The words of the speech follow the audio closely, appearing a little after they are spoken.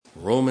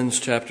Romans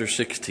chapter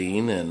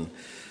 16, and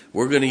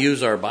we're going to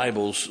use our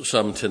Bibles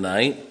some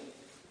tonight,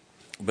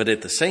 but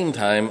at the same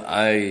time,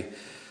 I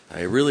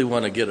really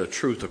want to get a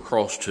truth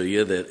across to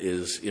you that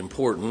is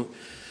important.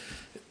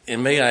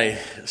 And may I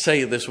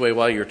say it this way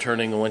while you're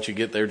turning, and once you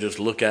get there, just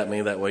look at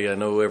me. That way I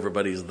know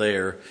everybody's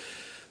there.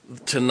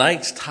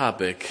 Tonight's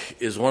topic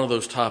is one of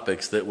those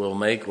topics that will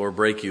make or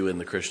break you in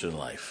the Christian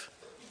life.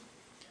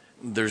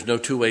 There's no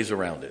two ways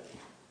around it.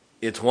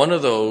 It's one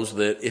of those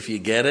that if you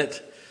get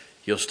it,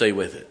 you'll stay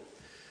with it.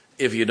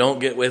 If you don't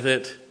get with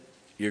it,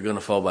 you're going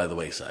to fall by the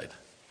wayside.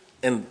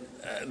 And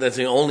that's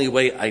the only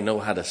way I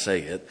know how to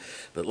say it.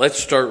 But let's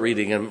start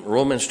reading in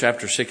Romans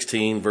chapter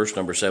 16, verse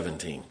number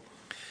 17.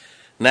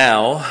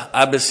 Now,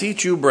 I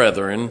beseech you,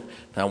 brethren,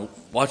 now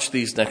watch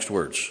these next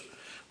words.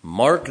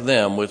 Mark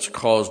them which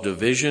cause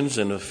divisions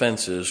and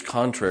offenses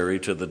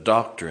contrary to the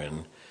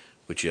doctrine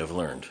which you have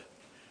learned,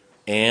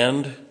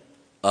 and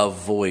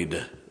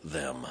avoid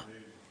them.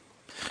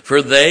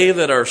 For they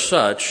that are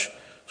such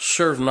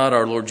serve not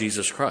our Lord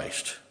Jesus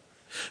Christ,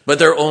 but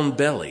their own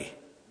belly,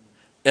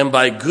 and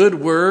by good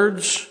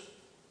words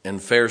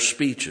and fair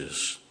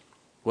speeches.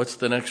 What's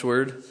the next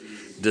word?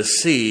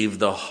 Deceive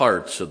the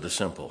hearts of the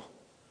simple.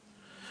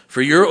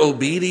 For your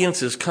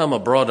obedience is come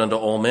abroad unto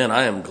all men.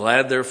 I am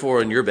glad,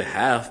 therefore, on your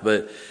behalf,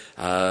 but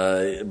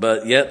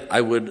yet I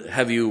would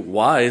have you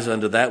wise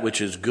unto that which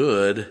is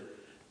good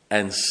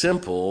and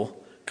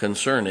simple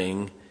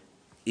concerning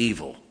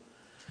evil.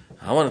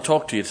 I want to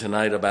talk to you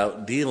tonight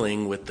about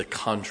dealing with the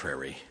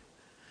contrary.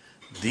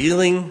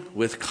 Dealing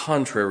with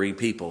contrary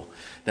people.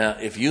 Now,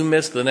 if you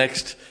miss the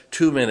next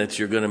 2 minutes,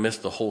 you're going to miss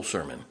the whole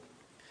sermon.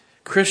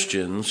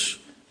 Christians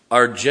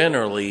are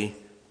generally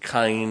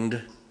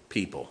kind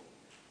people.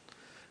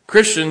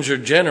 Christians are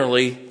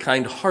generally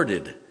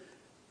kind-hearted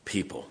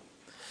people.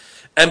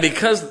 And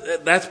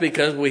that's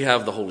because we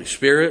have the Holy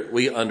Spirit,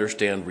 we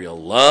understand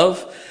real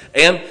love,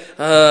 and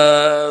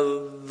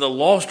the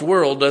lost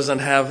world doesn't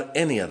have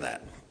any of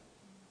that.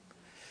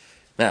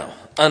 Now,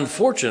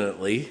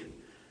 unfortunately,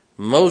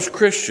 most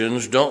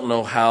Christians don't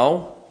know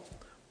how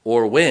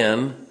or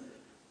when,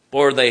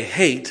 or they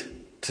hate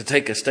to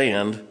take a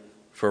stand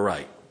for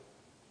right.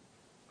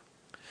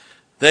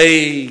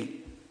 They,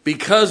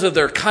 because of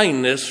their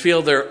kindness,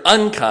 feel they're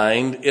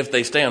unkind if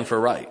they stand for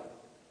right.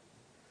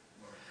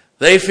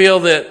 They feel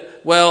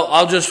that, well,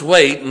 I'll just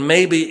wait and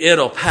maybe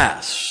it'll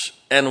pass,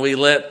 and we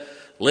let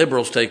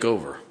liberals take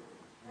over.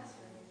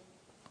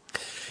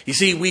 You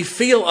see, we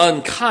feel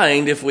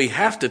unkind if we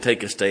have to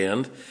take a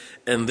stand,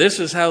 and this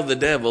is how the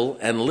devil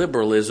and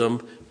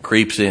liberalism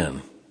creeps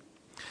in.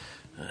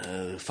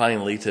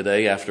 Finally,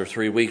 today, after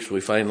 3 weeks,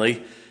 we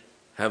finally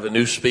have a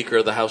new Speaker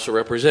of the House of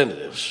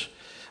Representatives.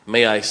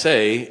 May I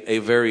say, a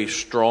very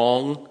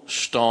strong,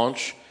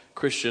 staunch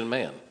Christian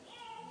man.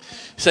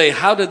 Say,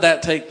 how did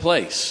that take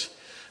place?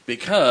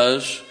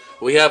 Because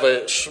we have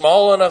a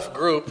small enough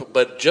group,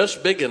 but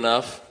just big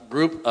enough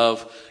group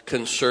of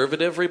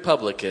conservative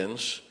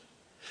Republicans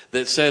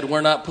that said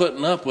we're not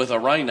putting up with a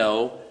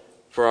rhino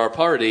for our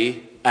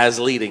party as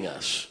leading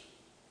us.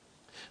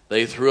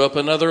 They threw up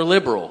another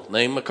liberal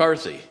named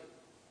McCarthy.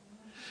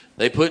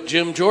 They put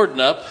Jim Jordan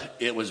up.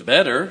 It was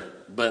better,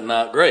 but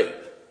not great.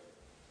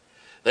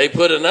 They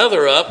put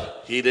another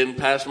up. He didn't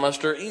pass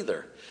muster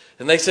either.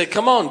 And they said,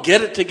 come on,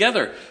 get it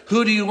together.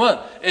 Who do you want?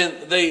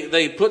 And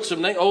they put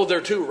some names. Oh, they're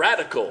too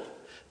radical.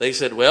 They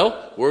said,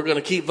 well, we're going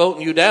to keep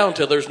voting you down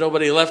till there's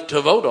nobody left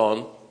to vote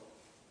on.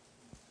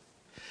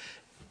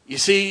 You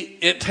see,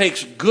 it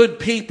takes good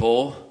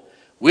people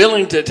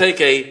willing to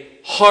take a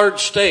hard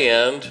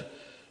stand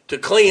to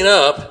clean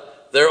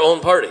up their own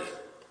party.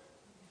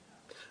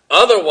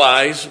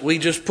 Otherwise, we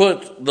just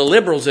put the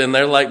liberals in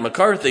there like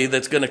McCarthy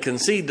that's going to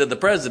concede to the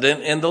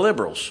president and the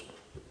liberals.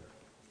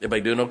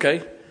 Everybody doing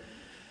okay?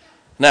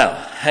 Now,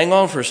 hang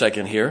on for a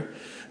second here.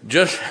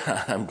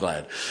 I'm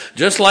glad.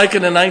 Just like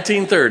in the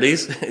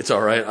 1930s, it's all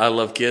right. I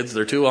love kids.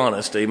 They're too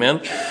honest. Amen.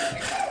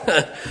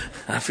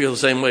 I feel the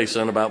same way,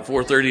 son, about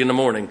 4:30 in the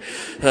morning.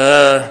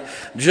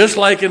 Just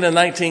like in the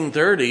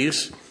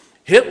 1930s,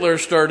 Hitler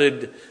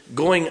started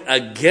going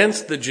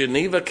against the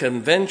Geneva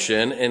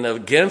Convention and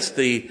against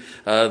the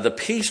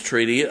peace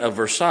treaty of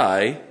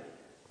Versailles.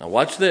 Now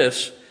watch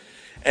this.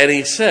 And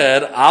he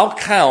said, I'll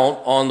count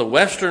on the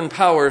Western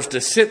powers to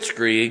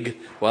sitzkrieg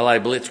while I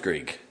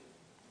blitzkrieg.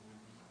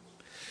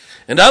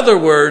 In other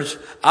words,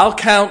 I'll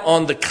count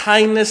on the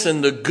kindness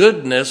and the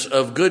goodness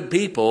of good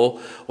people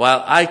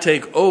while I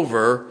take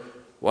over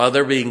while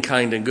they're being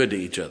kind and good to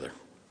each other.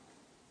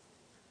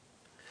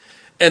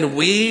 And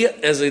we,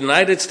 as the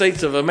United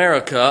States of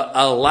America,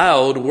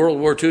 allowed World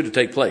War II to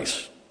take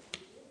place.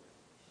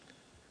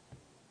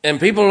 And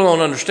people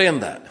don't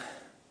understand that.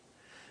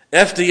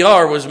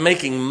 FDR was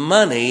making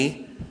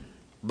money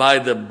by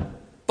the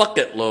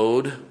bucket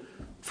load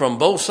from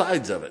both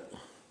sides of it.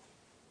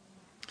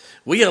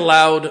 We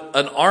allowed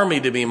an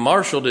army to be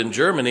marshaled in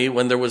Germany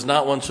when there was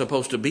not one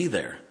supposed to be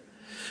there.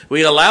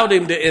 We allowed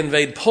him to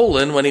invade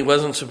Poland when he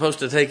wasn't supposed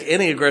to take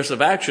any aggressive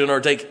action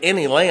or take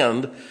any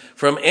land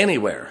from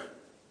anywhere.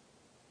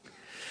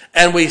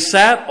 And we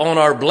sat on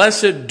our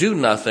blessed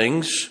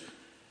do-nothings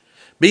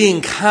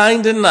being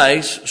kind and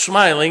nice,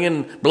 smiling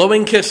and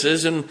blowing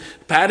kisses and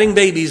patting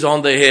babies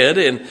on the head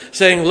and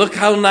saying, look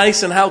how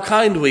nice and how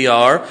kind we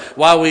are,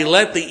 while we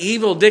let the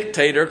evil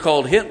dictator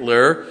called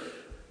Hitler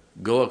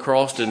go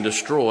across and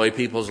destroy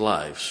people's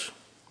lives.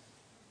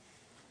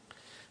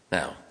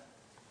 Now,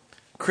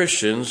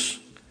 Christians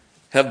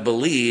have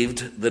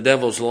believed the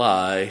devil's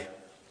lie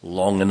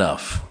long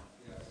enough.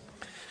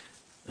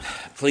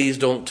 Please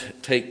don't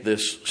take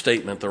this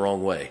statement the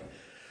wrong way.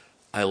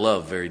 I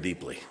love very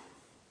deeply.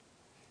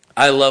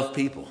 I love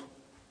people.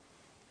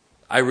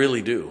 I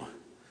really do.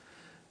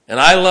 And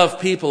I love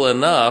people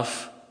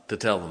enough to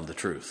tell them the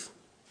truth.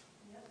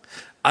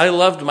 I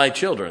loved my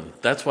children.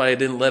 That's why I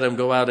didn't let them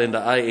go out into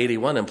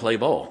I-81 and play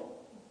ball.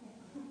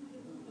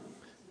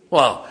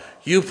 Well,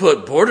 you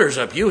put borders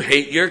up. You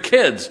hate your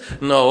kids.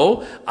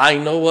 No, I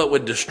know what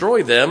would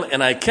destroy them,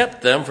 and I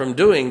kept them from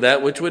doing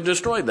that which would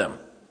destroy them.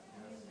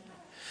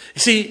 You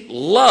see,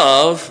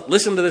 love,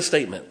 listen to this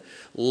statement.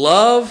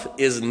 Love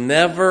is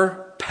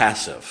never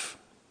passive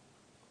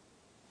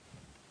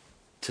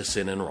to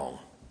sin and wrong.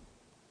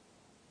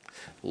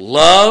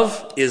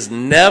 Love is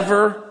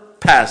never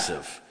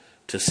passive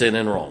to sin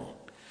and wrong.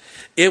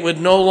 It would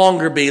no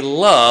longer be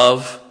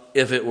love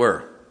if it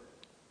were.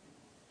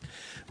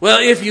 Well,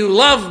 if you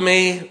love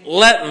me,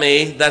 let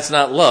me, that's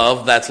not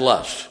love, that's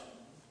lust.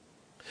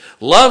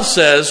 Love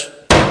says,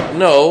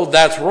 no,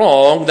 that's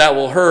wrong, that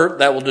will hurt,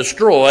 that will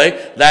destroy,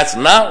 that's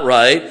not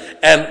right,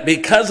 and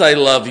because I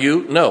love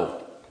you, no.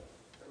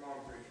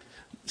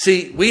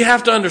 See, we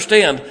have to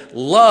understand,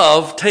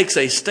 love takes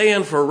a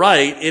stand for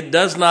right. It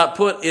does not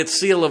put its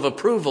seal of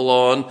approval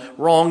on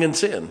wrong and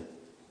sin.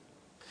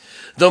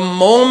 The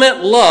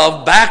moment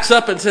love backs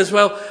up and says,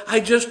 well, I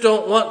just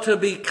don't want to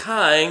be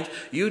kind,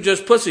 you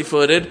just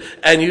pussyfooted,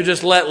 and you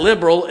just let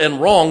liberal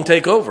and wrong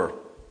take over.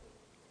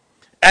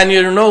 And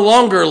you're no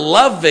longer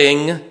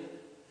loving,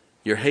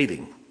 you're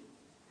hating.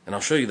 And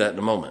I'll show you that in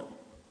a moment.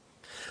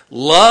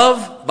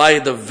 Love, by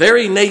the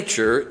very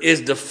nature, is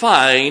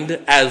defined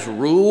as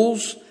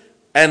rules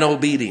and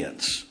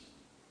obedience.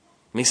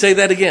 Let me say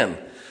that again.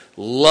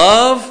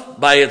 Love,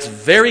 by its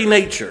very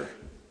nature,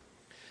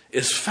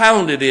 is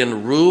founded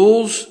in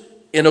rules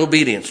and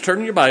obedience. Turn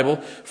in your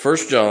Bible,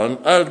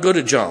 go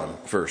to John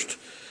first.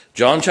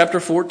 John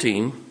chapter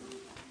 14.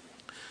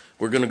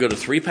 We're going to go to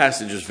 3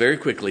 passages very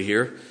quickly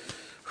here.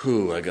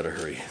 I got to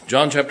hurry.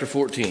 John chapter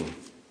 14.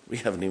 We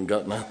haven't even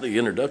gotten out of the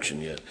introduction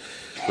yet.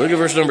 Look at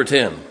verse number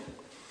 10.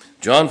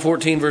 John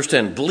 14, verse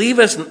 10.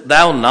 Believest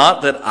thou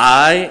not that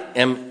I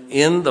am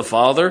in the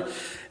Father,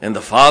 and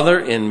the Father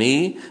in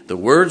me? The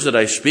words that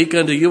I speak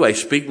unto you, I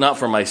speak not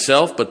for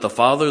myself, but the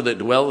Father that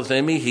dwelleth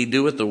in me, he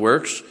doeth the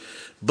works.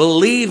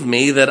 Believe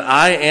me that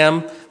I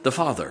am the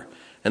Father,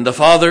 and the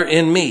Father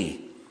in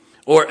me.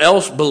 Or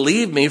else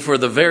believe me for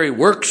the very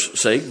works'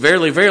 sake.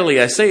 Verily, verily,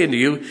 I say unto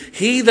you,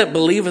 he that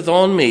believeth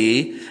on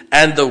me,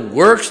 and the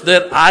works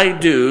that I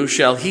do,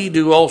 shall he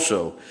do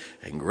also.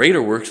 And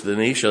greater works than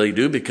these shall he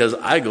do, because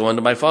I go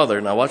unto my Father.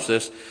 Now watch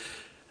this.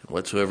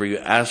 Whatsoever you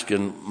ask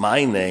in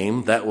my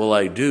name, that will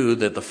I do,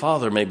 that the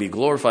Father may be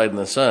glorified in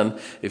the Son,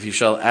 if you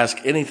shall ask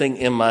anything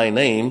in my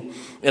name.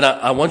 And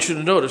I want you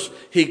to notice,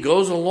 he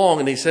goes along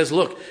and he says,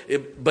 look,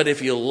 but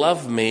if you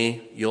love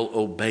me, you'll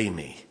obey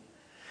me.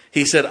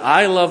 He said,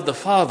 I love the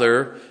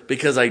Father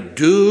because I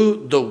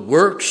do the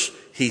works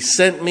he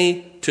sent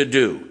me to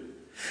do.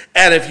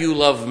 And if you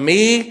love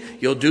me,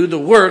 you'll do the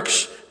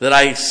works that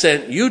I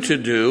sent you to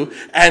do,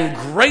 and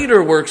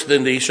greater works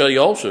than these shall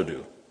you also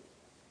do.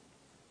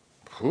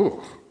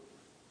 Whew.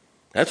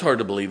 That's hard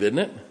to believe, isn't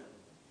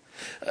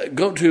it?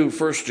 Go to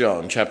 1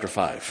 John chapter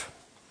 5.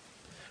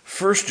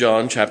 1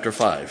 John chapter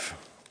 5.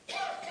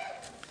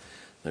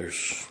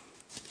 There's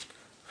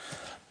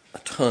a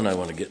ton I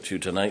want to get to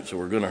tonight, so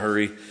we're going to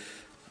hurry.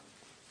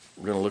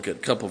 We're going to look at a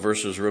couple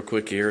verses real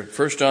quick here.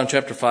 1 John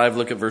chapter 5,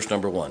 look at verse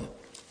number 1.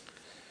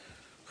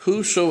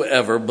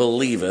 Whosoever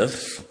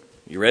believeth,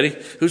 you ready?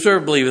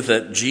 Whosoever believeth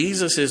that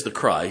Jesus is the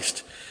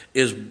Christ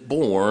is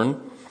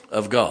born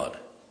of God.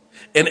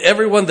 And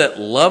everyone that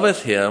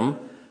loveth him,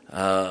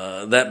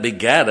 that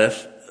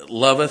begatteth,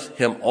 loveth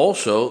him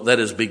also that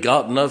is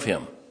begotten of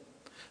him.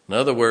 In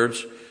other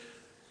words,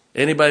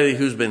 anybody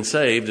who's been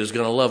saved is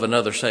going to love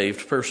another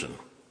saved person.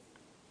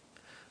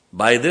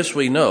 By this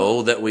we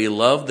know that we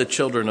love the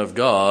children of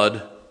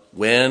God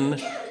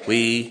when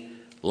we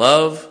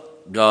love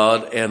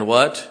God and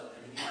what?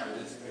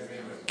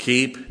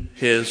 Keep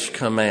his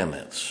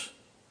commandments.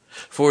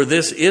 For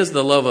this is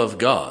the love of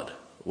God.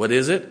 What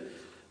is it?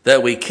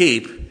 That we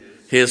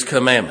keep his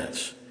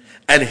commandments.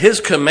 And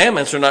his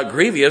commandments are not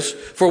grievous,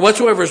 for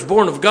whatsoever is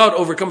born of God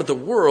overcometh the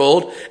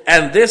world,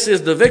 and this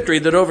is the victory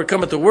that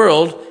overcometh the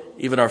world,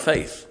 even our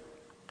faith.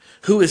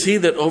 Who is he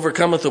that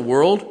overcometh the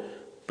world?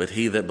 But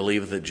he that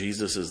believeth that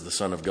Jesus is the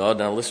Son of God.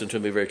 Now listen to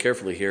me very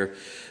carefully here.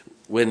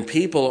 When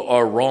people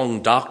are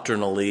wrong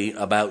doctrinally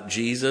about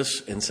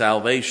Jesus and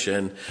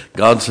salvation,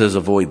 God says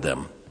avoid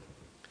them.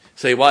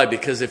 Say why?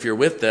 Because if you're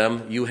with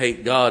them, you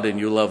hate God and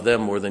you love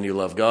them more than you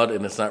love God,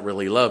 and it's not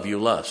really love, you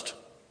lust.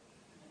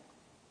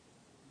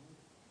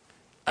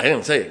 I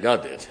didn't say it,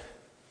 God did.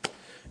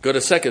 Go to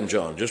 2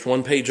 John, just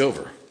one page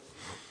over.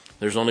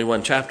 There's only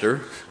one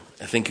chapter.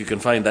 I think you can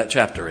find that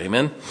chapter.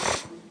 Amen.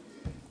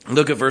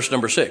 Look at verse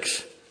number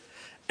 6.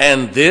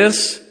 And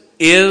this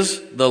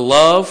is the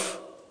love,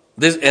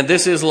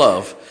 this is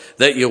love,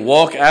 that you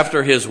walk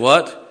after his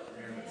what?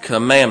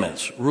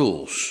 Commandments,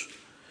 rules.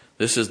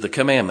 This is the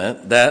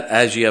commandment that,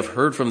 as ye have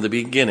heard from the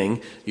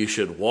beginning, you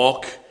should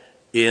walk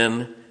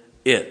in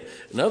it.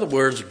 In other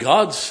words,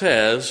 God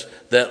says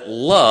that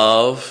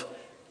love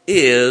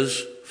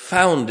is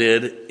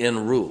founded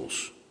in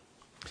rules.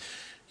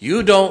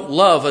 You don't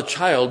love a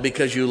child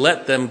because you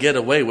let them get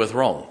away with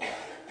wrong.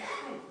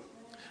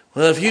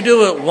 Well, if you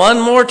do it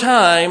one more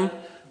time,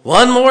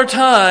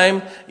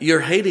 you're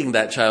hating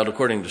that child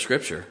according to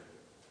Scripture.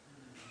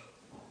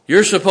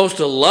 You're supposed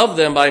to love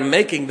them by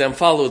making them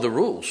follow the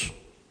rules.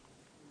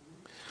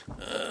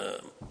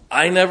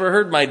 I never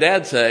heard my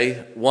dad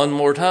say, one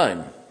more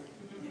time.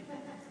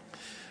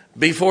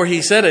 Before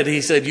he said it,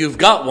 he said, you've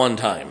got one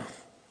time.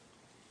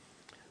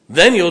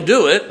 Then you'll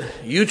do it.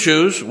 You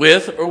choose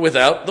with or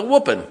without the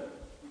whooping.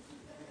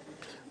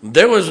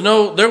 There was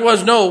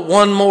no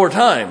one more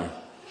time.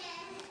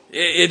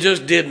 It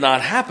just did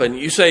not happen.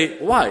 You say,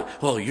 why?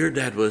 Well, your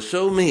dad was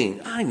so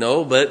mean. I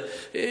know, but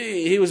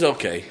he was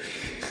okay.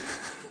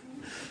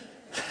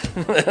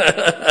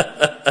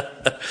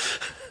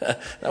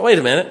 Now, wait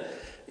a minute.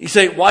 You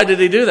say, why did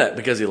he do that?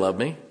 Because he loved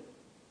me.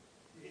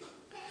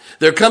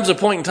 There comes a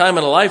point in time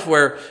in a life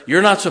where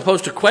you're not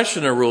supposed to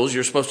question the rules.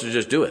 You're supposed to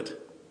just do it.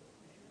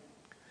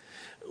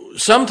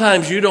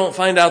 Sometimes you don't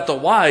find out the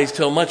whys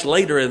till much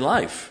later in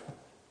life.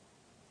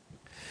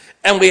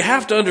 And we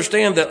have to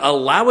understand that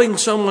allowing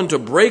someone to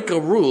break a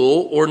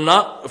rule or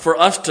not, for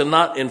us to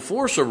not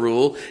enforce a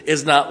rule,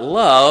 is not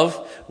love.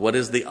 What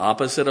is the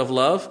opposite of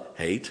love?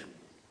 Hate.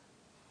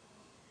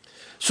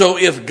 So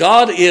if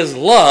God is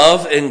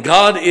love and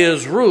God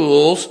is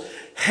rules,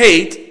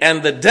 hate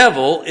and the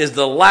devil is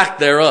the lack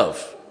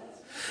thereof.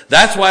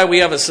 That's why we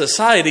have a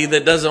society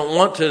that doesn't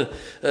want to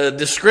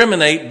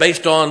discriminate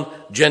based on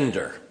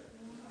gender.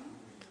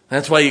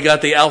 That's why you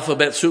got the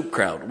alphabet soup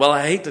crowd. Well,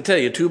 I hate to tell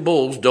you, 2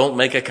 bulls don't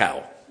make a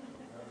cow.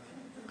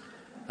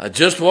 I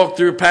just walked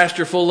through a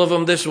pasture full of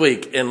them this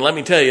week, and let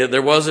me tell you,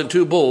 there wasn't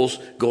 2 bulls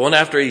going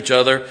after each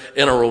other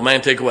in a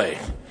romantic way.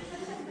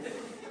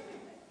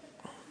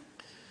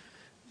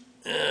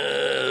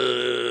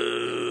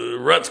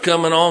 Rut's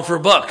coming on for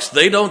bucks.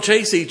 They don't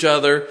chase each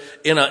other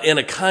in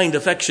a kind,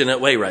 affectionate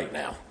way right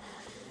now.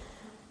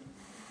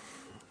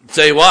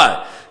 Say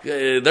why?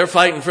 They're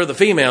fighting for the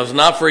females,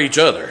 not for each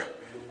other.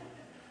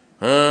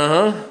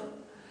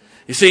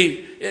 You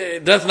see,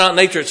 doth not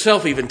nature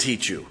itself even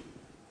teach you?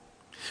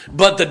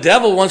 But the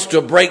devil wants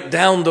to break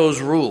down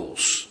those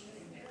rules.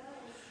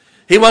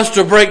 He wants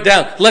to break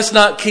down. Let's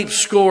not keep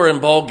score in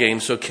ball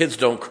games so kids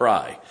don't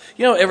cry.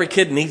 You know, every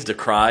kid needs to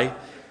cry.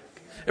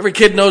 Every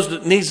kid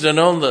needs to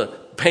know the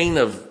pain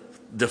of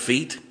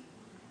defeat.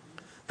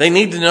 They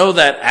need to know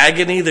that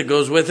agony that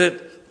goes with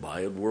it.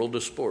 By a world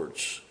of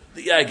sports.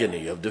 The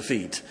agony of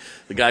defeat.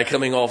 The guy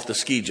coming off the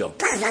ski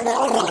jump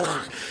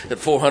at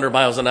 400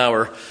 miles an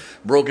hour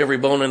broke every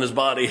bone in his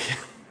body.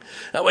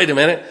 Now, wait a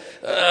minute.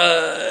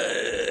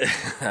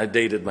 I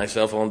dated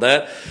myself on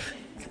that.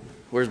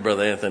 Where's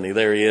Brother Anthony?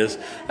 There he is.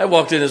 I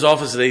walked in his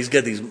office today. He's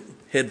got these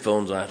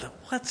headphones on. I thought,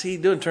 what's he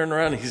doing? Turned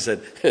around and he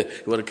said, you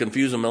want to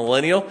confuse a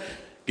millennial?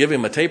 Give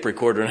him a tape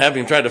recorder and have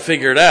him try to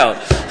figure it out.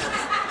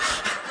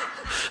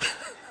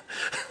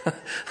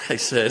 I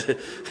said,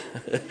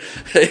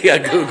 yeah,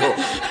 Google.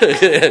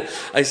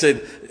 I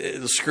said,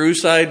 the screw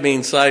side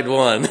means side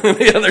 1.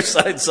 The other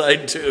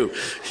side 2.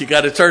 You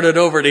got to turn it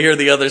over to hear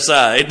the other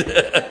side.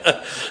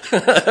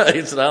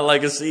 It's not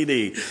like a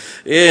CD.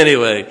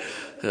 Anyway,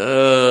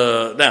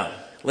 now,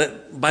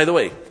 by the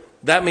way,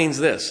 that means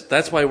this.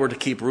 That's why we're to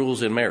keep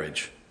rules in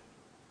marriage.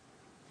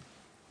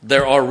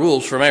 There are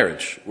rules for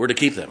marriage. We're to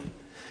keep them.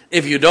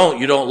 If you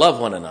don't love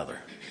one another.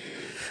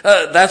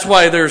 That's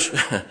why there's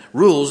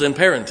rules in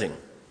parenting.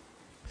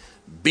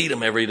 Beat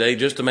them every day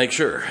just to make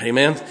sure.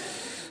 Amen.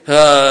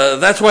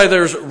 That's why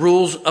there's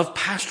rules of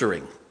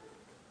pastoring.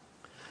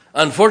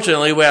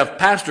 Unfortunately, we have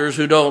pastors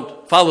who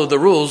don't follow the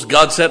rules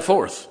God set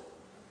forth.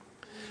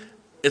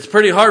 It's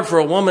pretty hard for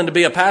a woman to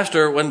be a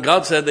pastor when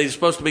God said they're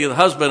supposed to be the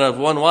husband of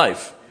one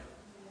wife.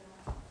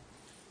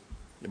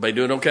 Everybody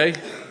doing okay?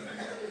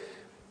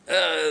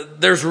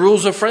 There's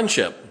rules of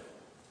friendship.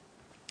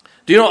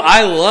 Do you know,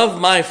 I love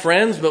my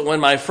friends, but when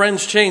my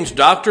friends change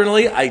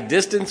doctrinally, I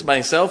distance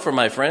myself from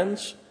my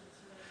friends.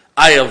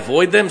 I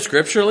avoid them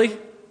scripturally.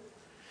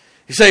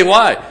 You say,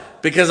 why?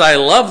 Because I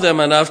love them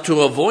enough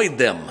to avoid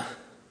them.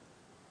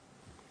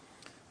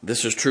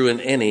 This is true in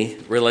any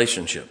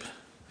relationship.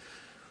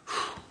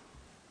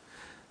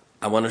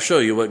 I want to show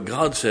you what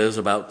God says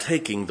about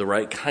taking the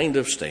right kind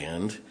of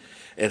stand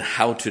and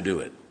how to do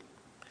it.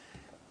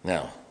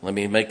 Now, let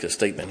me make a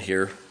statement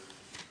here.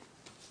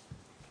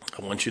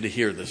 I want you to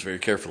hear this very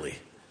carefully.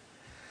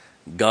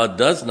 God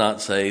does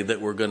not say that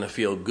we're going to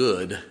feel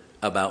good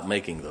about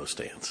making those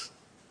stands.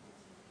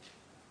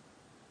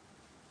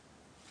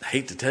 I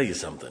hate to tell you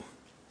something.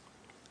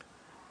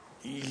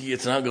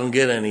 it's not going to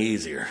get any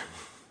easier.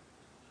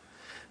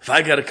 If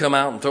I got to come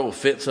out and throw a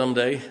fit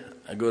someday,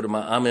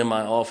 I'm in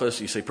my office.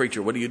 You say,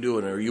 preacher, what are you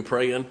doing? Are you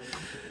praying?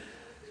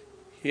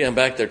 Yeah, I'm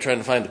back there trying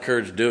to find the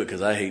courage to do it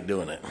because I hate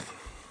doing it.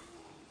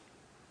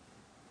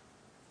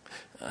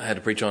 I had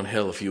to preach on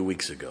hell a few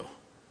weeks ago.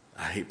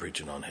 I hate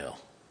preaching on hell.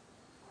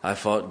 I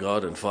fought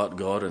God and fought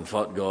God and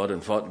fought God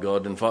and fought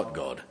God and fought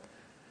God.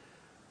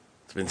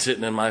 It's been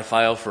sitting in my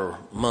file for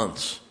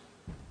months.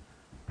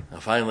 Now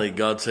finally,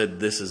 God said,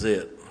 this is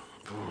it.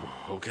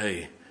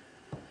 Okay.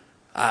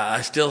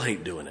 I still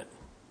hate doing it.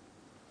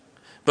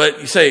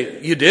 But you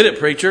say, you did it,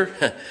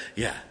 preacher.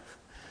 Yeah.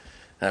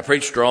 I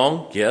preached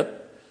strong. Yep.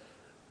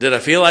 Did I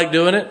feel like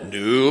doing it?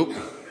 Nope.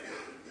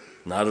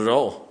 Not at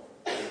all.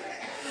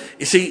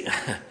 You see,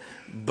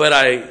 but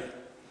I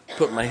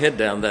put my head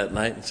down that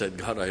night and said,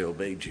 God, I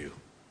obeyed you.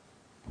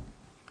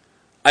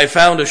 I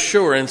found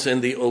assurance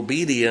in the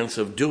obedience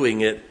of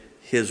doing it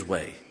his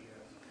way.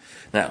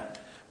 Now,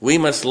 we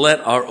must let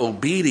our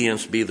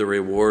obedience be the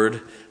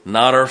reward,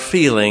 not our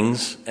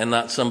feelings and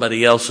not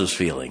somebody else's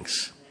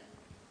feelings.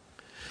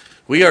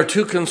 We are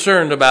too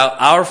concerned about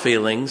our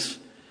feelings,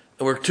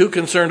 and we're too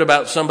concerned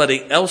about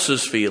somebody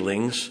else's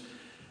feelings.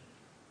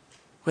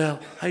 Well,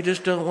 I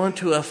just don't want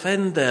to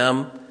offend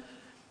them.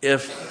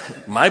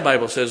 If my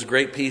Bible says,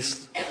 great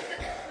peace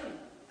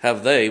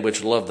have they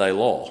which love thy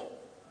law,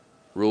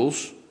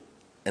 rules,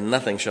 and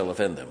nothing shall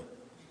offend them.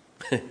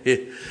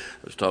 I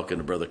was talking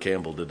to Brother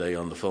Campbell today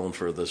on the phone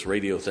for this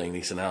radio thing.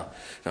 He said, now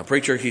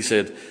preacher, he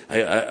said,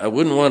 I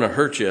wouldn't want to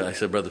hurt you. I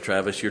said, Brother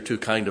Travis, you're too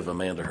kind of a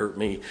man to hurt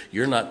me.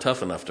 You're not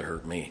tough enough to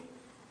hurt me.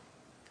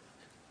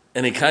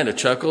 And he kind of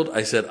chuckled.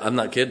 I said, I'm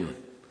not kidding.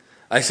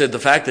 I said, the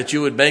fact that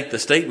you would make the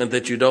statement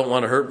that you don't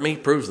want to hurt me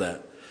proves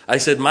that. I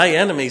said, my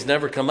enemies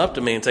never come up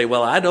to me and say,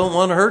 well, I don't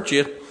want to hurt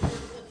you.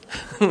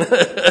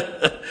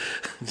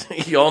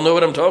 You all know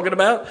what I'm talking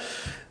about?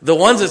 The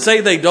ones that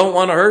say they don't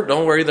want to hurt,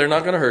 don't worry, they're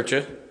not going to hurt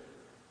you.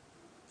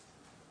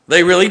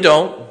 They really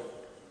don't.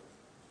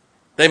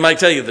 They might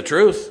tell you the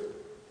truth,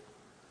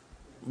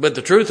 but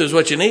the truth is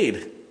what you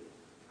need.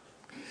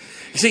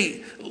 You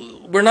see,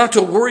 we're not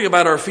to worry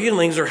about our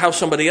feelings or how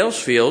somebody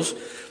else feels,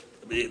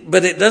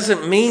 but it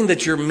doesn't mean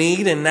that you're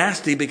mean and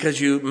nasty because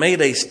you made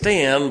a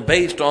stand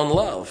based on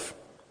love.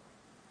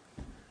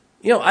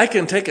 You know, I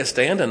can take a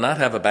stand and not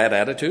have a bad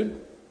attitude.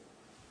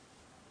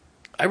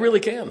 I really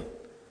can.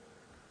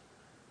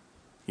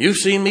 You've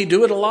seen me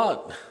do it a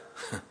lot.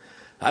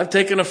 I've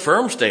taken a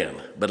firm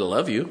stand, but I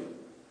love you.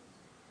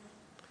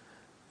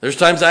 There's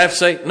times I have to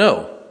say,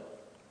 no.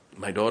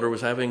 My daughter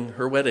was having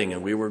her wedding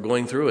and we were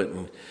going through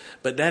it.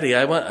 But Daddy,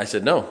 I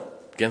said, no,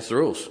 against the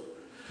rules.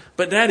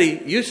 But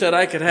Daddy, you said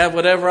I could have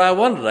whatever I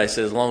wanted. I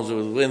said, as long as it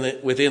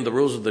was within the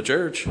rules of the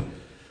church.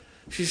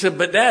 She said,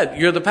 but Dad,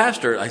 you're the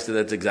pastor. I said,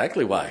 that's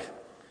exactly why.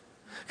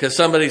 Because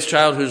somebody's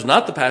child who's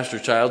not the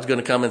pastor's child is going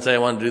to come and say, I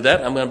want to do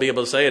that. I'm going to be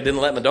able to say, I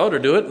didn't let my daughter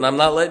do it, and I'm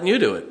not letting you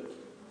do it.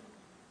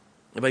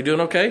 Everybody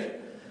doing okay?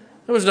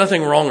 There was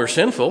nothing wrong or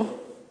sinful.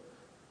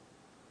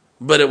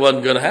 But it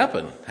wasn't going to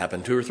happen.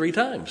 Happened 2 or 3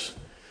 times.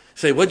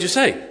 Say, what'd you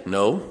say?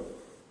 No.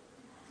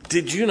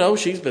 Did you know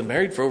she's been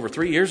married for over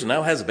 3 years and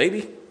now has a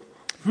baby?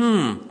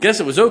 Guess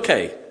it was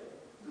okay.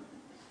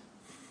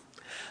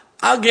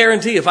 I'll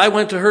guarantee if I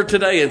went to her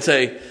today and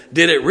say,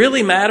 did it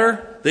really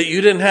matter that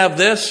you didn't have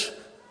this?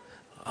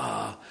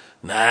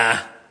 Nah.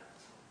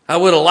 I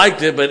would have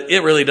liked it, but it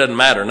really doesn't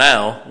matter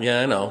now.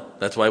 Yeah, I know.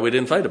 That's why we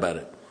didn't fight about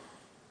it.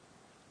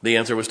 The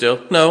answer was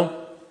still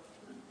no.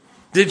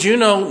 Did you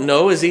know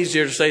no is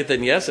easier to say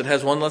than yes? It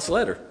has 1 less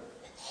letter.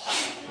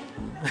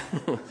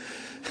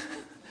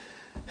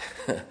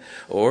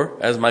 Or,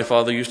 as my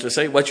father used to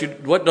say,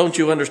 what don't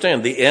you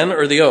understand, the N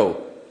or the O?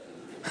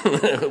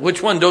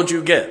 Which one don't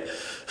you get?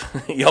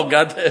 Y'all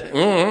got that?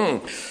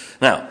 Mm-hmm.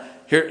 Now,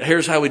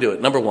 here's how we do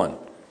it. Number 1,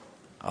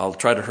 I'll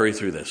try to hurry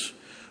through this.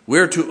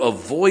 We're to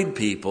avoid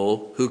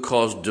people who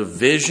cause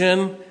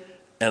division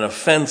and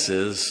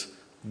offenses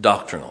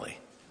doctrinally.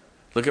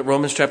 Look at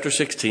Romans chapter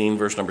 16,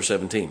 verse number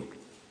 17.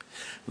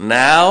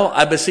 Now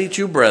I beseech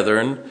you,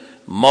 brethren,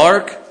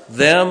 mark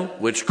them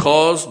which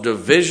cause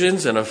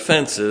divisions and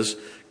offenses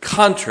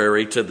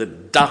contrary to the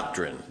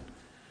doctrine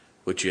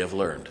which you have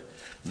learned.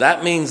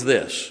 That means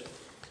this.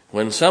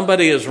 When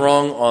somebody is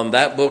wrong on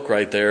that book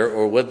right there,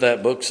 or what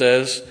that book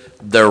says,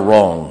 they're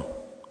wrong.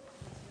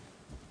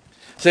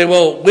 Say,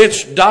 well,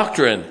 which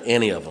doctrine?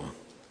 Any of them.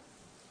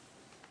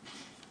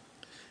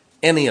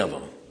 Any of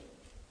them.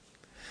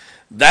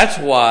 That's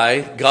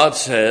why God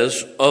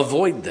says,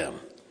 avoid them.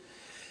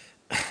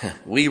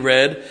 We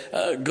read,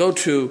 go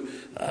to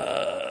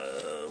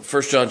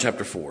 1 John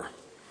chapter 4.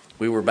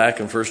 We were back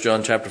in 1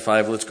 John chapter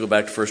 5. Let's go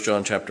back to 1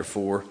 John chapter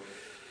 4.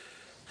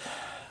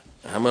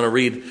 I'm going to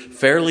read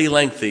fairly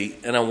lengthy,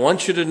 and I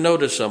want you to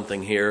notice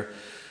something here.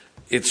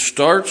 It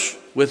starts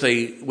with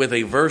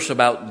a verse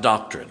about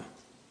doctrine.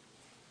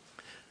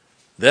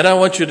 Then I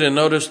want you to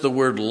notice the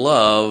word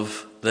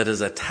love that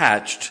is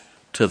attached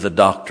to the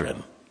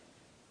doctrine.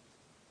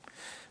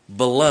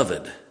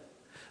 Beloved,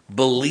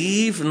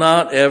 believe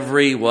not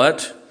every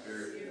what?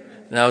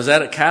 Now, is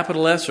that a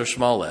capital S or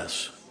small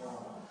s?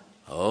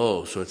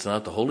 Oh, so it's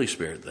not the Holy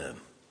Spirit then.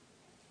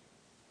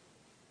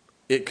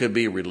 It could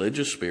be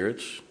religious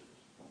spirits.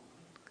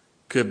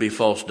 Could be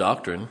false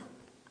doctrine.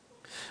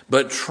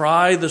 But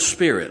try the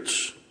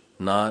spirits,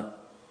 not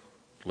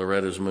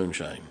Loretta's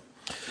moonshine.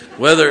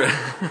 Whether,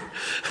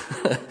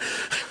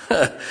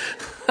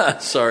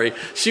 sorry,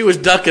 she was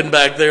ducking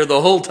back there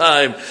the whole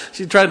time.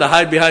 She tried to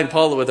hide behind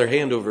Paula with her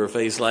hand over her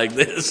face like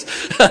this.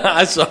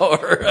 I saw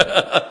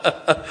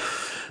her.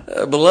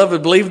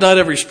 Beloved, believe not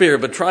every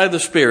spirit, but try the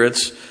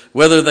spirits,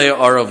 whether they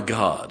are of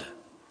God.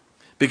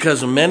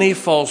 Because many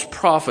false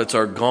prophets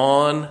are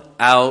gone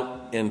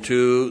out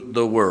into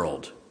the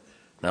world.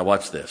 Now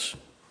watch this.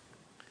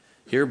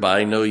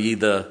 Hereby know ye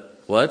the,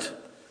 what?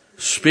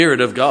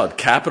 Spirit of God.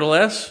 Capital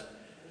S?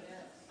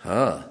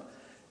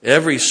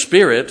 Every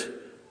spirit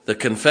that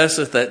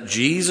confesseth that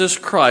Jesus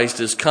Christ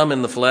is come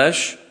in the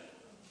flesh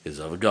is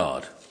of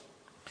God.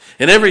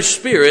 And every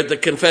spirit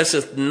that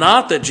confesseth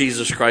not that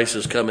Jesus Christ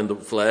is come in the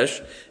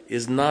flesh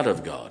is not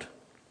of God.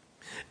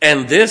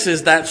 And this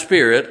is that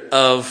spirit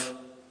of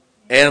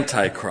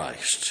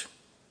Antichrist.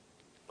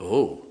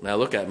 Oh, now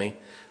look at me.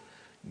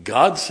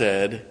 God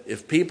said,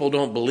 if people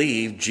don't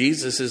believe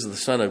Jesus is the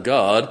Son of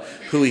God,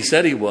 who he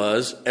said he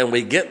was, and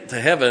we get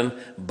to heaven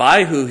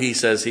by who he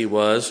says he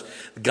was,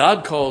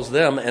 God calls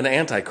them an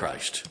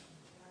Antichrist.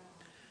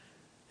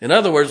 In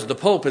other words, the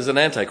Pope is an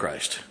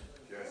Antichrist.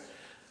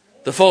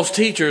 The false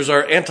teachers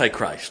are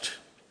Antichrist.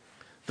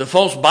 The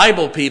false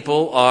Bible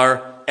people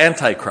are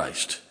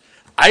Antichrist.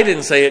 I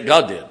didn't say it,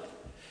 God did.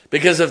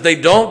 Because if they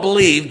don't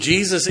believe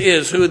Jesus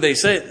is who he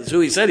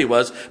said he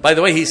was, by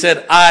the way, he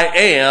said, I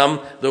am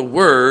the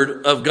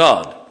Word of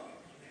God.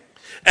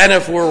 And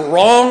if we're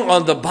wrong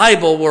on the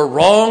Bible, we're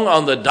wrong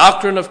on the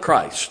doctrine of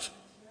Christ.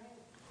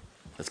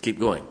 Let's keep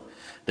going.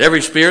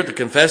 Every spirit that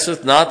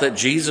confesseth not that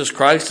Jesus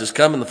Christ is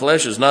come in the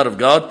flesh is not of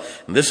God,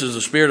 and this is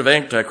the spirit of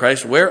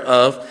Antichrist,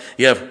 whereof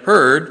ye have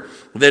heard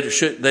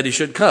that he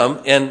should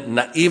come,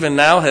 and even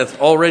now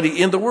hath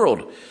already in the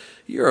world.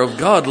 Ye are of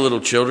God, little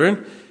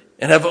children,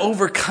 and have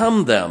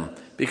overcome them,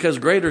 because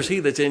greater is he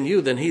that's in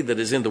you than he that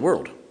is in the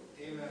world.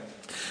 Amen.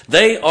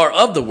 They are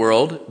of the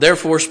world,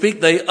 therefore speak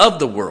they of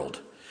the world,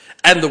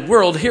 and the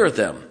world heareth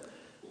them.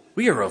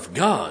 We are of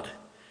God,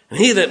 and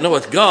he that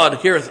knoweth God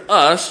heareth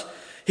us.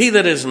 He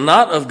that is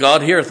not of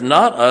God heareth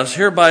not us.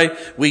 Hereby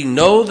we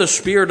know the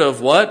spirit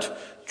of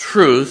what?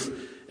 Truth,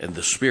 and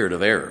the spirit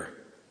of error.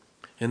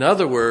 In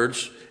other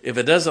words, if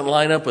it doesn't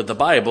line up with the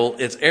Bible,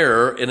 it's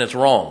error and it's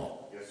wrong.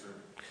 Yes, sir.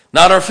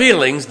 Not our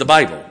feelings, the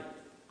Bible.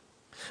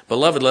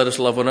 Beloved, let us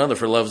love one another,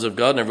 for love is of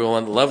God, and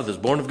everyone that loveth is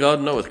born of God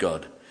and knoweth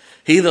God.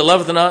 He that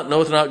loveth not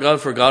knoweth not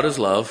God, for God is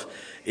love.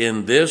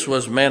 In this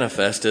was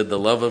manifested the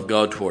love of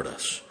God toward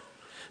us,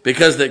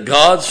 because that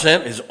God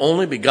sent his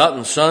only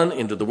begotten Son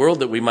into the world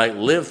that we might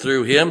live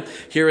through him.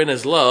 Herein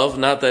is love,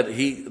 not that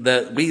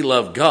we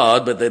love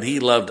God, but that he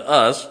loved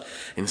us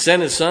and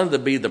sent his Son to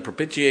be the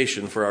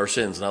propitiation for our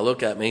sins. Now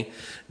look at me.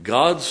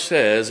 God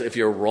says if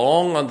you're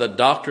wrong on the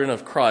doctrine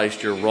of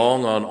Christ, you're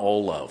wrong on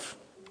all love.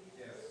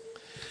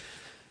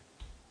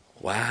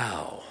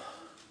 Wow.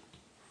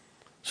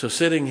 So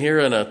sitting here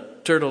in a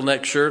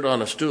turtleneck shirt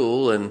on a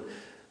stool and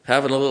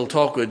having a little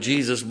talk with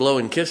Jesus,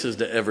 blowing kisses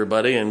to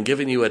everybody and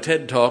giving you a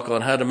TED talk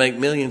on how to make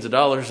millions of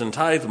dollars and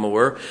tithe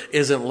more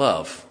isn't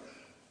love.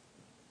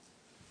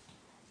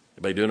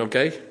 Everybody doing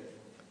okay?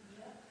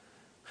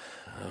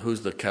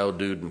 Who's the cow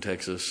dude in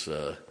Texas?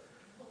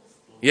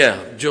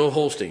 Joe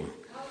Holstein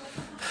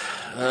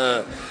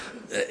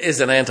is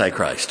an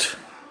Antichrist.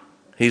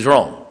 He's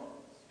wrong.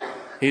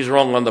 He's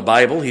wrong on the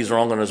Bible, he's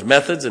wrong on his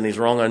methods, and he's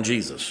wrong on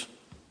Jesus.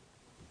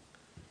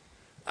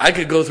 I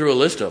could go through a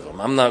list of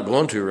them. I'm not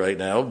going to right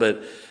now,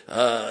 but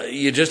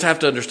you just have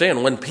to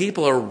understand, when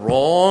people are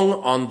wrong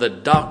on the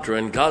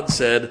doctrine, God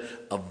said,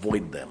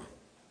 avoid them.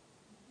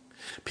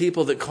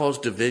 People that cause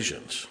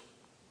divisions.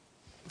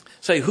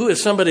 Say, who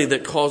is somebody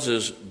that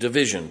causes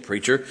division,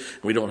 preacher?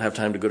 We don't have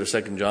time to go to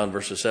 2 John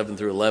verses 7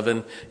 through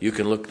 11. You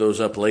can look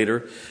those up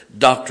later.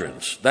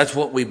 Doctrines. That's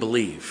what we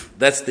believe.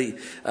 That's the...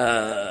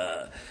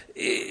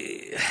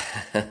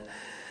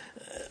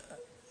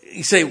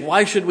 You say,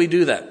 why should we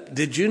do that?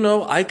 Did you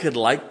know I could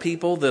like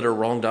people that are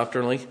wrong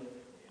doctrinally?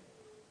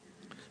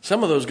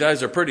 Some of those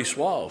guys are pretty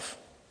suave.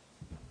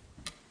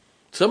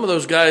 Some of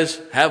those guys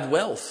have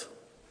wealth.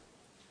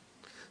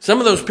 Some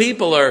of those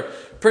people are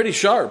pretty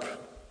sharp.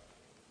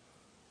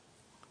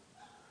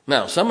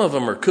 Now, some of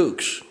them are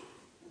kooks.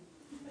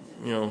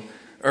 You know,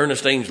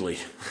 Ernest Angley.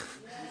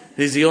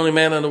 He's the only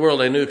man in the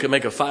world I knew who could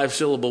make a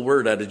 5-syllable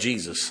word out of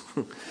Jesus.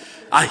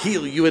 I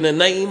heal you in the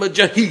name of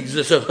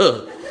Jesus.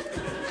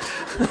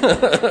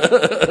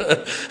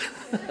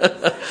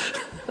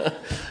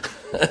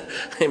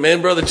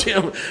 Amen, Brother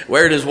Jim.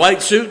 Wearing his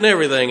white suit and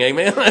everything.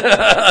 Amen.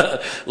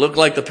 Looked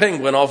like the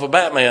penguin off of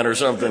Batman or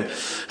something.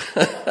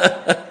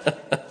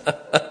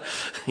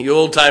 You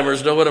old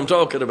timers know what I'm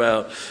talking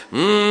about.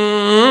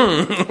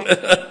 Mm-hmm.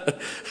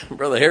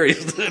 Brother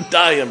Harry's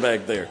dying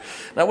back there.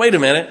 Now, wait a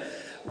minute.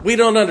 We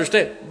don't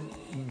understand.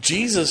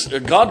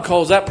 God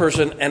calls that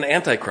person an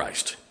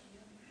Antichrist.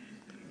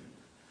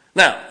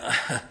 Now,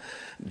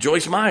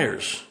 Joyce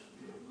Myers.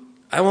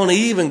 I won't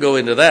even go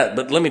into that,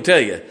 but let me tell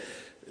you,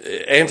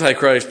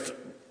 Antichrist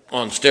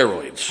on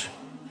steroids.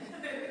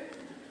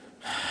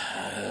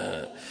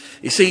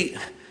 You see,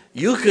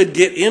 you could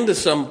get into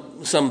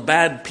some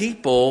bad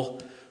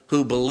people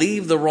who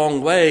believe the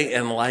wrong way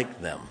and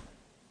like them.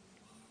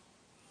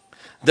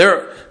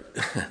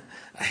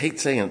 I hate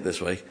saying it this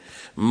way,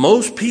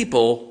 most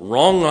people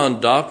wrong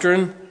on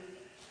doctrine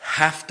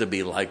have to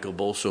be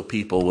likable so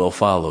people will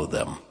follow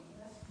them.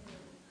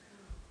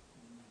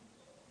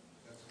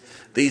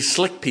 These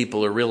slick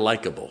people are real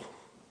likable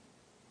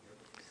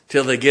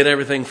till they get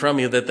everything from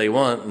you that they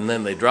want, and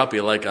then they drop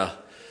you like a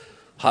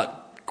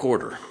hot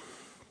quarter.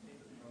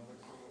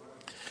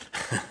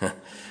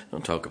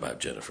 Don't talk about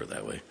Jennifer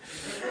that way.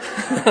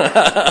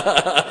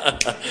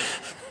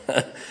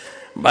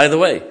 By the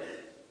way,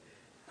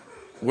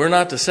 we're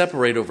not to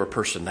separate over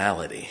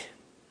personality.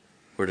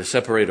 We're to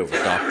separate over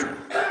doctrine.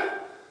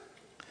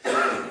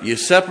 You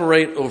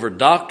separate over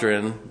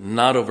doctrine,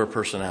 not over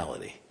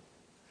personality.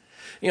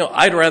 You know,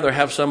 I'd rather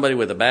have somebody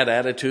with a bad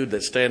attitude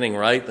that's standing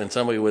right than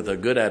somebody with a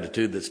good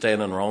attitude that's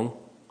standing wrong.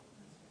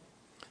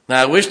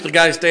 Now, I wish the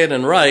guy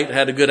standing right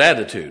had a good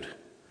attitude.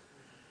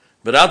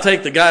 But I'll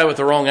take the guy with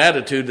the wrong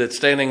attitude that's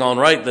standing on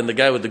right than the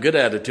guy with the good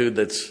attitude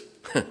that's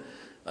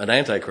an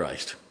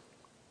antichrist.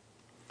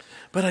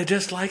 But I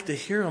just like to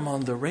hear him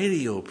on the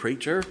radio,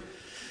 preacher.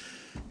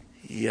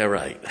 Yeah,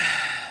 right.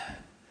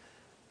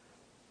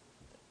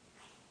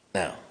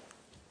 Now,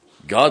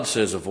 God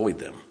says avoid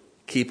them.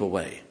 Keep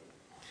away.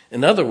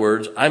 In other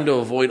words, I'm to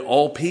avoid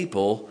all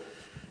people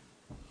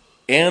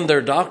and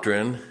their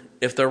doctrine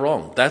if they're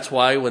wrong. That's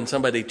why when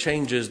somebody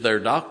changes their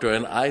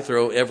doctrine, I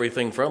throw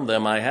everything from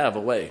them I have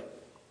away.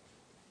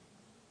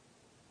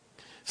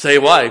 Say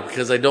why?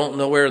 Because I don't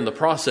know where in the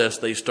process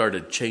they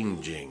started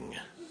changing.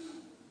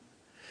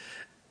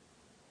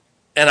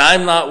 And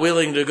I'm not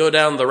willing to go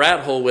down the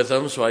rat hole with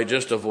them, so I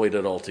just avoid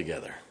it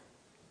altogether.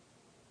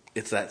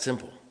 It's that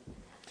simple.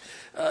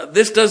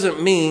 This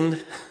doesn't mean,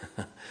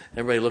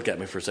 everybody look at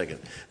me for a second.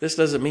 This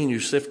doesn't mean you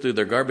sift through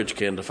their garbage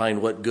can to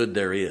find what good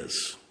there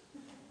is.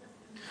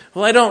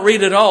 Well, I don't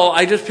read it all.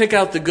 I just pick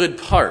out the good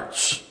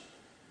parts.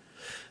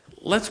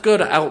 Let's go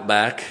to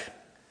Outback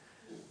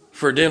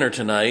for dinner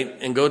tonight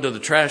and go to the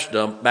trash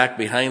dump back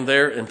behind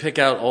there and pick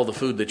out all the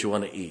food that you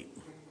want to eat.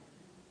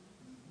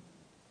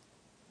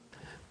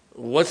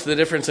 What's the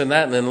difference in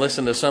that and then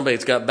listen to somebody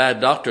that's got bad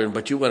doctrine,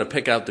 but you want to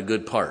pick out the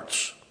good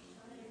parts?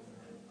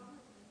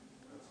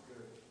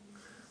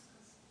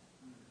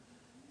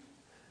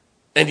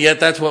 And yet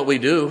that's what we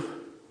do.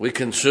 We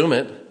consume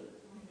it.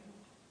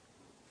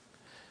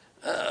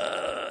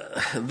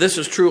 This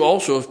is true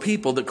also of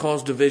people that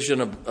cause division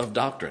of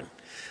doctrine.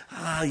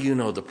 You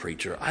know the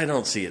preacher. I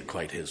don't see it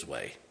quite his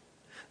way.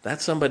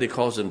 That's somebody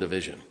causing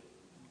division.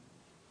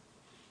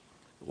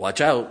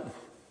 Watch out.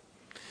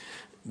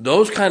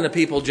 Those kind of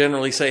people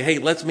generally say, hey,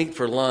 let's meet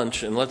for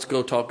lunch and let's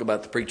go talk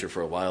about the preacher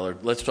for a while, or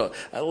let's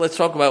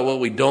talk about what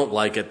we don't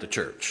like at the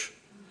church.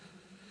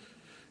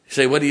 You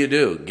say, what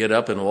do? Get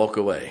up and walk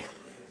away.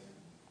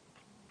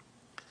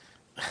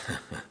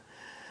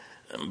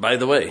 By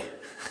the way,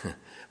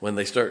 when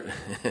they start,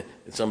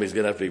 somebody's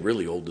going to have to be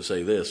really old to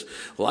say this.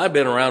 Well, I've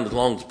been around as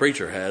long as the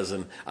preacher has,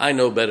 and I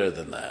know better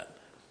than that.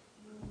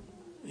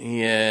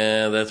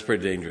 Yeah, that's a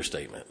pretty dangerous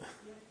statement.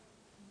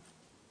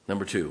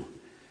 Number 2,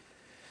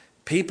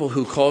 people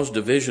who cause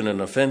division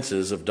and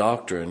offenses of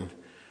doctrine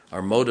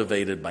are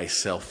motivated by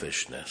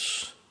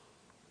selfishness.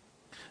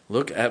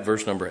 Look at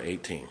verse number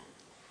 18.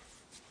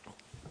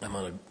 I'm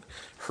going to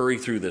hurry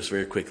through this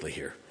very quickly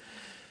here.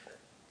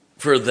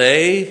 For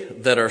they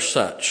that are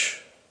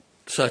such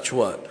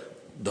what?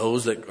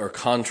 Those that are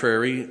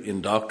contrary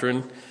in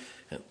doctrine.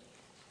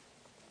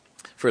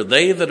 For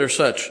they that are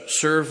such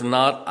serve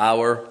not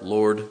our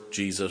Lord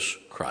Jesus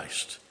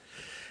Christ,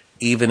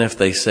 even if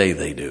they say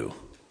they do.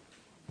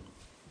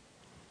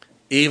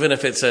 Even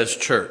if it says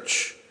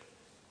church.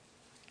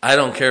 I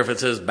don't care if it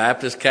says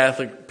Baptist,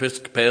 Catholic,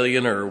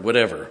 Episcopalian, or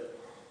whatever.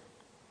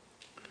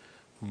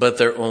 But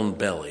their own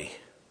belly.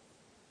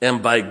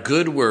 And by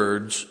good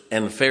words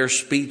and fair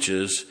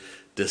speeches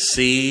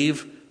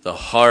deceive the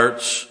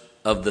hearts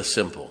of the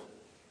simple.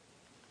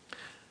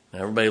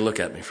 Now everybody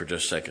look at me for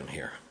just a second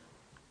here.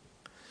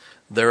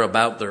 They're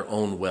about their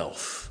own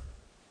wealth.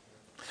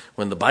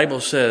 When the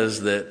Bible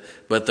says that,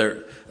 but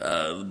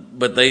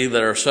they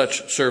that are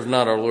such serve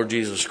not our Lord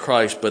Jesus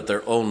Christ, but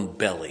their own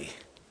belly.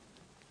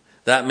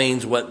 That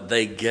means what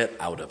they get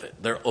out of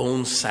it, their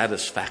own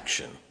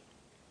satisfaction.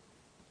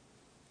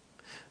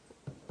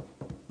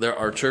 There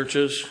are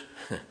churches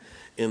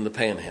in the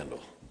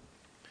Panhandle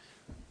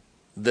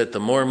that the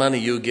more money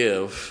you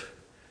give,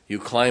 you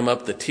climb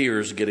up the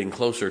tiers getting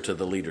closer to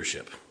the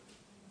leadership.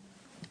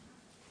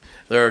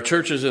 There are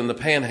churches in the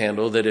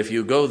Panhandle that if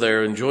you go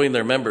there and join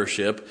their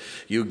membership,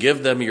 you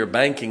give them your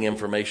banking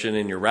information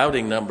and your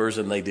routing numbers,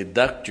 and they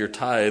deduct your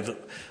tithe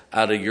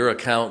out of your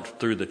account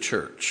through the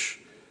church.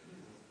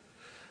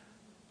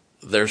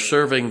 They're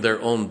serving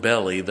their own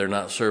belly. They're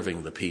not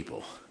serving the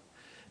people.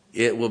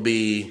 It will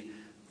be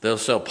They'll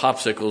sell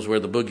popsicles where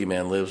the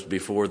boogeyman lives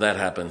before that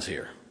happens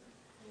here.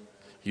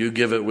 You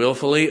give it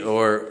willfully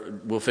or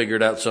we'll figure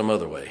it out some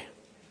other way.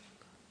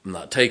 I'm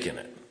not taking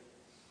it.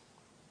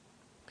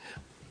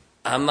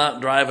 I'm not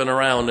driving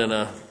around in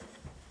a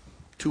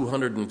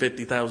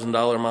 $250,000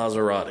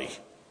 Maserati.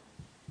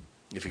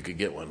 If you could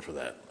get one for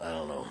that. I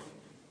don't know.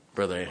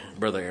 Brother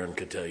Aaron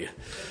could tell you.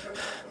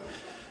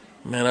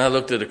 Man, I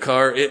looked at a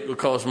car. It would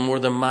cost more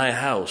than my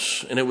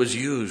house. And it was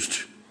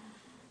used.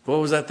 What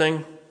was that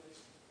thing?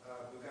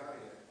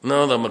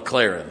 No, the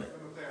McLaren.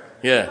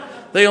 Yeah.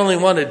 They only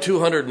wanted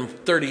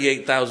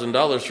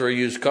 $238,000 for a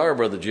used car,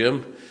 Brother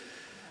Jim.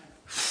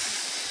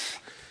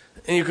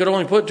 And you could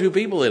only put 2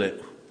 people in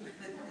it.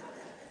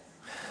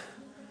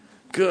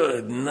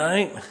 Good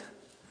night.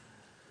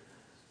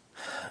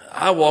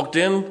 I walked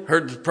in,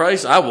 heard the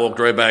price, I walked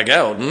right back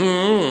out.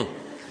 I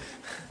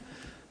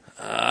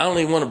don't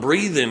even want to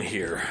breathe in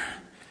here.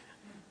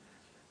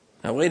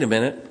 Now, wait a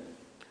minute.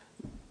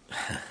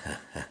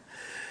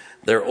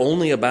 They're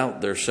only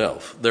about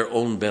theirself, their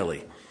own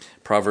belly.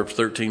 Proverbs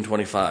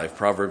 13:25,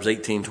 Proverbs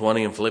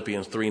 18:20, and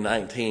Philippians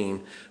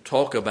 3:19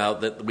 talk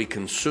about that we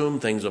consume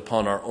things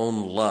upon our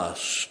own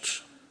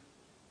lust.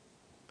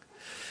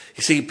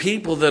 You see,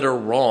 people that are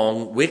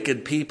wrong,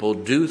 wicked people,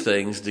 do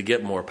things to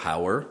get more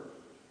power.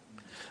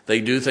 They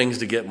do things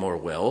to get more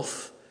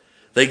wealth.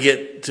 They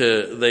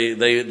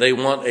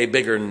want a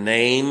bigger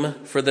name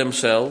for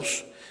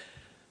themselves.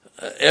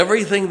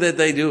 Everything that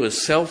they do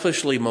is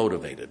selfishly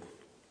motivated.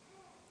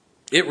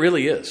 It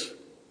really is.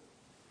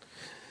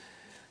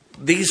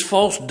 These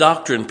false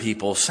doctrine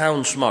people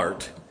sound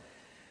smart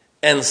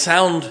and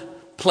sound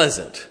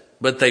pleasant,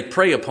 but they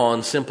prey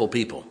upon simple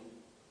people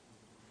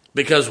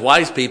because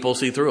wise people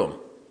see through them.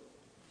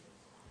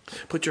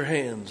 Put your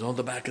hands on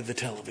the back of the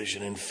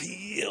television and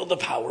feel the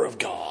power of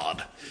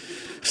God.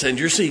 Send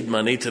your seed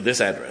money to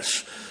this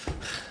address.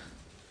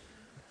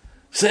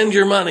 Send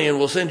your money and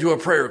we'll send you a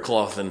prayer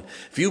cloth. And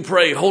if you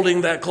pray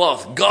holding that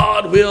cloth,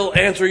 God will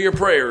answer your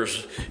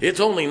prayers. It's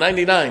only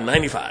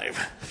 $99.95.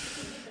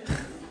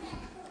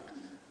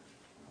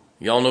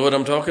 Y'all know what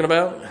I'm talking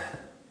about?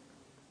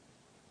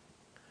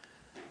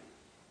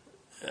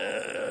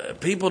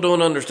 People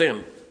don't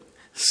understand.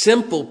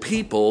 Simple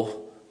people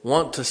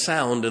want to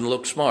sound and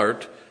look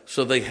smart,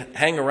 so they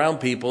hang around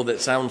people that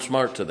sound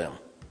smart to them.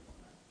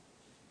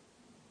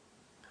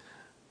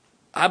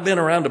 I've been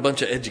around a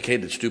bunch of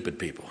educated, stupid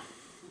people.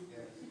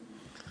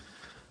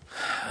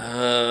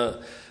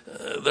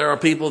 There are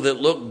people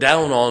that look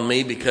down on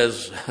me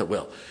because,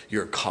 well,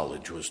 your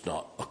college was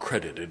not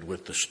accredited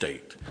with the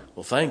state.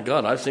 Well, thank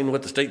God I've seen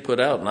what the state put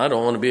out, and I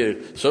don't want to be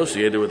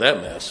associated with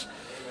that mess.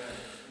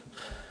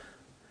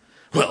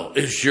 Well,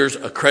 is yours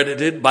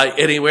accredited by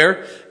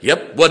anywhere?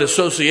 Yep. What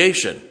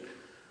association?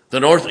 The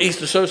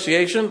Northeast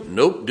Association?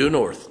 Nope, due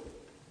north.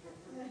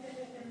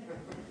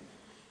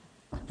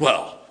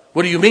 Well,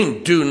 what do you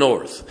mean due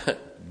north?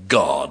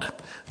 God,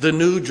 the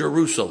New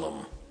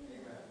Jerusalem.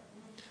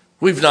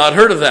 We've not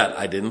heard of that.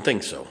 I didn't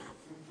think so.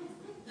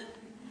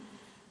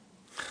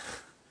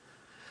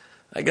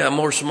 I got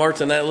more smarts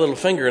than that little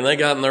finger, and they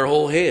got in their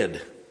whole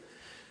head.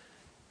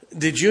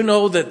 Did you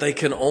know that they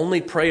can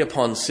only prey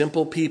upon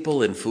simple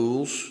people and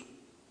fools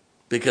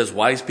because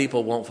wise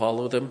people won't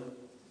follow them?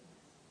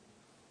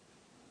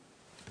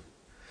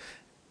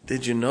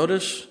 Did you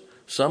notice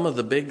some of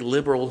the big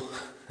liberal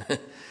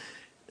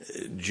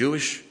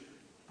Jewish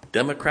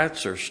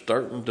Democrats are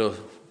starting to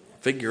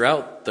figure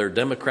out their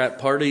Democrat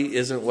Party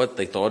isn't what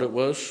they thought it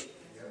was?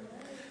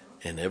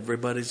 And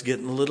everybody's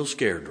getting a little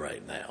scared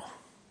right now.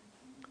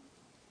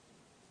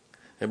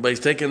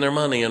 Everybody's taking their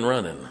money and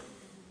running.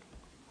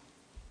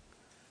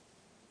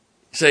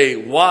 Say,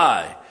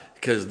 why?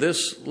 Because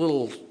this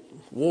little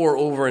war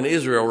over in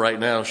Israel right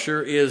now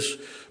sure is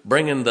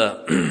bringing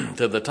the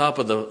to the top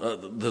of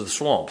the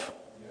swamp.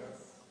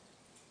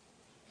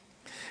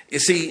 You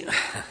see,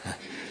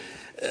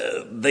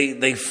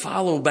 they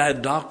follow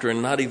bad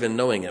doctrine, not even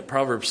knowing it.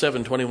 Proverbs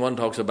 7:21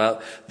 talks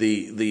about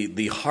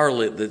the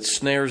harlot that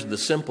snares the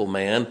simple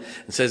man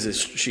and says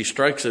she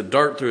strikes a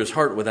dart through his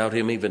heart without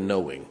him even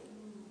knowing.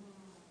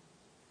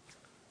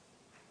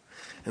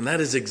 And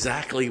that is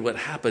exactly what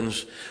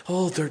happens.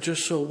 Oh, they're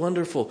just so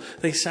wonderful.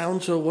 They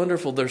sound so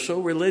wonderful. They're so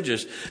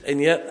religious.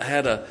 And yet I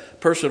had a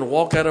person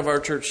walk out of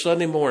our church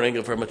Sunday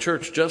morning from a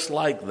church just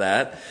like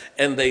that.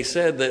 And they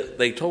said that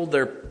they told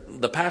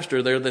the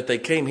pastor there that they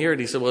came here.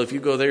 And he said, well, if you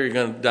go there, you're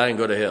going to die and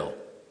go to hell.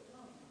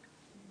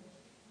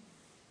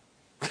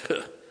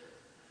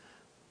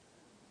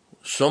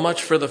 So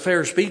much for the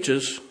fair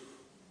speeches.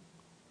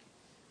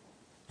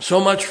 So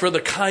much for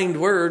the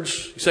kind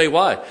words. You say,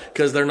 why?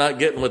 Because they're not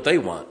getting what they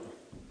want.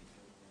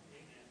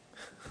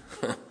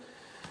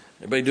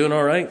 Everybody doing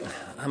all right?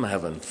 I'm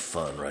having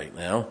fun right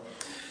now.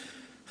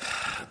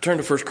 Turn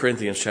to 1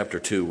 Corinthians chapter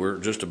 2. We're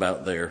just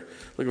about there.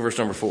 Look at verse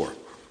number 4.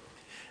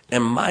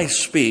 And my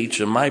speech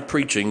and my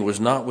preaching was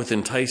not with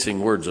enticing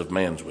words of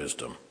man's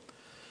wisdom,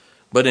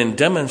 but in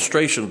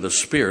demonstration of the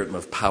Spirit and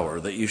of power,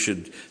 that you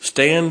should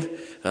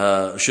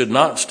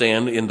not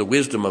stand in the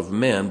wisdom of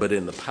men, but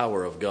in the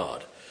power of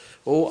God.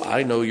 Oh,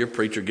 I know your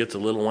preacher gets a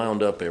little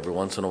wound up every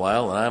once in a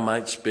while, and I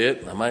might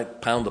spit, I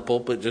might pound the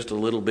pulpit just a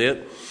little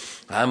bit.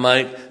 I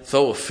might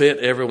throw a fit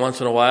every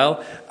once in a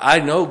while. I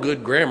know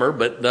good grammar,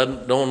 but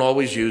don't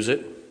always use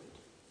it.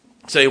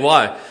 Say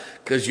why?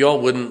 Because y'all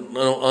wouldn't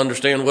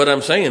understand what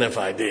I'm saying if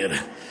I did.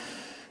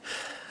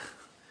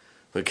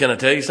 But can I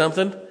tell you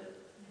something?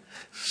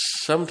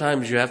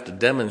 Sometimes you have to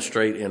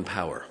demonstrate in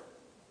power.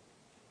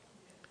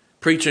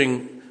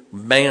 Preaching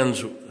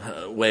man's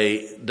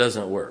way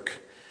doesn't work.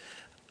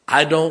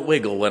 I don't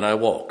wiggle when I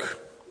walk.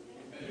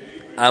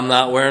 I'm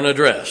not wearing a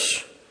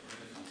dress.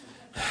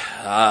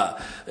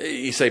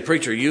 You say,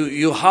 preacher,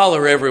 you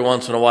holler every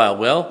once in a while.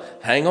 Well,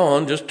 hang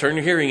on, just turn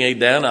your hearing aid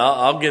down.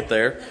 I'll get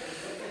there.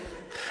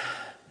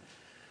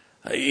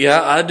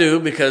 Yeah, I do,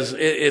 because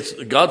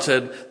God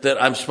said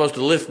that I'm supposed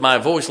to lift my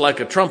voice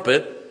like a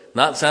trumpet,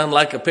 not sound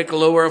like a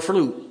piccolo or a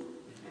flute.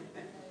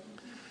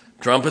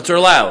 Trumpets are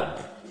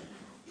loud.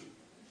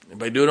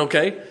 Everybody doing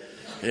okay?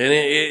 And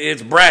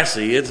it's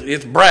brassy.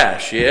 It's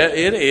brash. Yeah,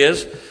 it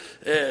is.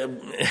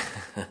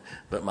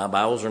 But my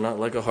bowels are not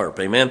like a harp.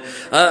 Amen.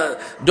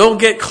 Don't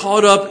get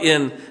caught up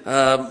in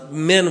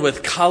men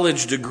with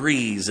college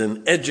degrees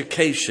and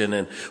education.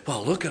 And,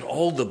 well, look at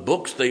all the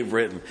books they've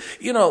written.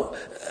 You know,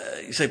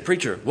 you say,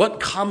 preacher, what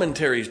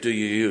commentaries do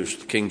you use?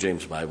 The King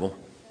James Bible.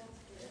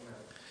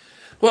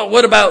 Well,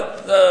 what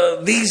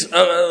about these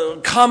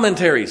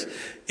commentaries?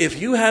 If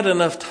you had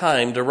enough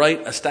time to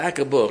write a stack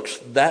of books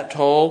that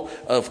tall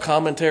of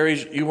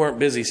commentaries, you weren't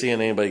busy seeing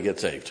anybody get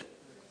saved.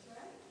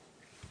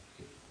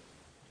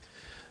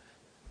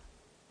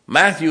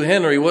 Matthew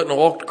Henry wouldn't have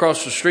walked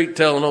across the street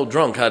telling old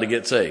drunk how to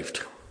get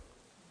saved.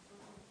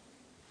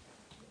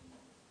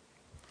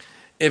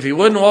 If he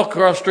wouldn't walk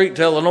across the street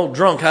telling old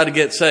drunk how to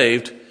get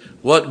saved,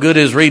 what good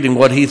is reading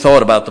what he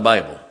thought about the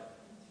Bible?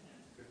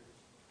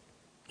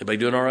 Everybody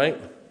doing all right?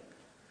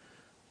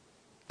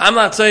 I'm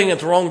not saying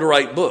it's wrong to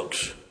write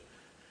books.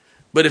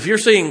 But if you're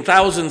seeing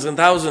thousands and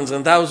thousands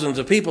and thousands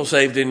of people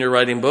saved in your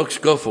writing books,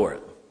 go for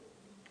it.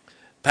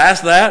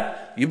 Past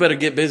that, you better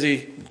get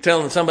busy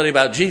telling somebody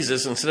about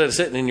Jesus instead of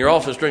sitting in your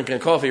office drinking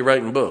coffee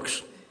writing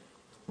books.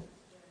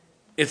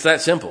 It's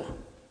that simple.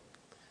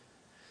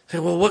 Say,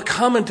 well, what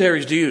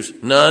commentaries do you use?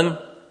 None.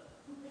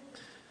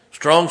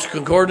 Strong's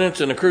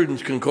Concordance and the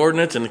Cruden's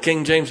Concordance and the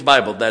King James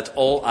Bible. That's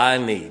all I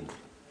need.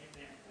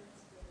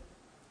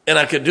 And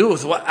I could do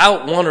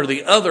without one or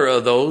the other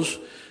of those.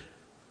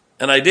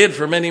 And I did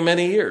for many,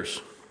 many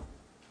years.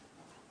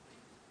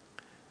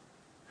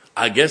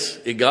 I guess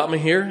it got me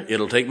here.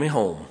 It'll take me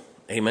home.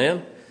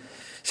 Amen?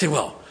 Say,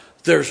 well,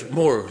 there's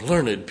more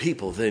learned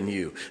people than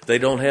you. They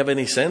don't have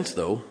any sense,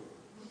 though.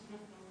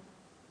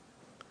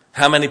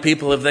 How many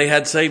people have they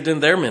had saved in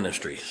their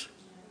ministries?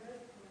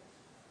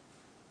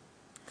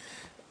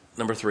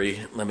 Number 3,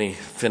 let me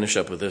finish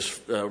up with this.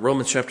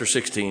 Romans chapter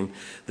 16.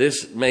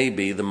 This may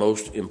be the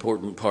most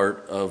important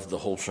part of the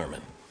whole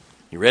sermon.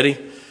 You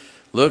ready?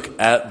 Look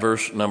at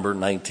verse number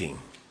 19.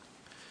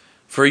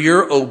 For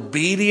your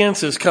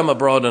obedience is come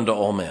abroad unto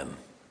all men.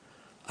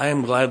 I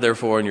am glad,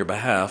 therefore, on your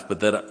behalf, but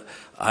that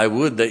I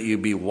would that you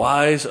be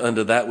wise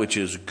unto that which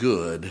is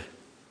good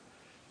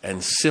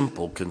and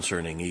simple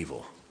concerning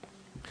evil.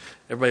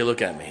 Everybody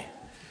look at me.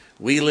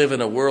 We live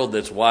in a world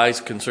that's wise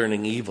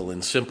concerning evil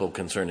and simple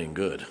concerning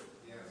good.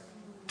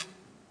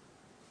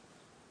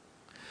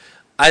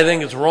 I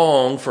think it's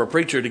wrong for a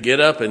preacher to get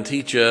up and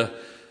teach you,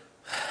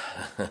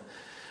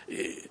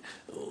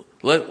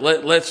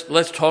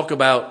 let's talk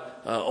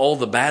about all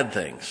the bad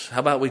things. How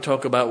about we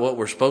talk about what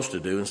we're supposed to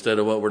do instead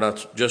of what we're not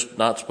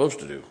supposed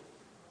to do?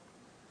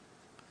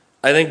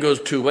 I think it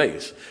goes two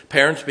ways.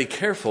 Parents, be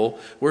careful.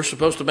 We're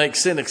supposed to make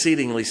sin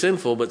exceedingly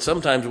sinful, but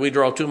sometimes we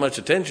draw too much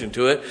attention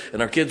to it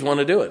and our kids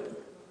want to do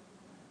it.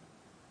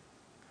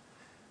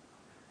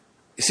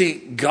 You see,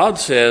 God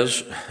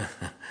says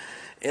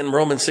in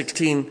Romans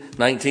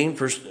 16:19,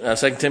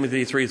 2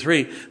 Timothy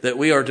 3:3, that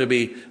we are to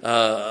be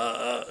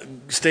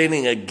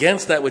standing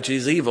against that which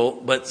is evil,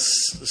 but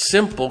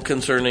simple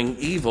concerning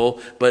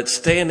evil, but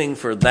standing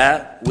for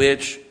that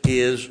which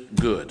is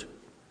good.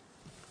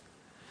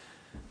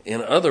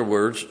 In other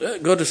words,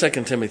 go to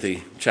 2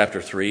 Timothy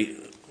chapter 3.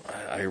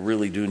 I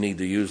really do need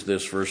to use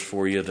this verse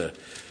for you to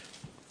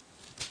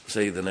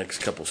say the next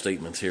couple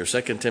statements here.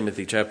 2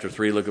 Timothy chapter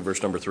 3, look at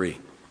verse number 3.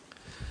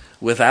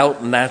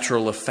 Without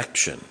natural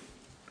affection,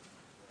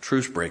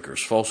 truce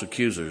breakers, false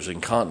accusers,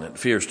 incontinent,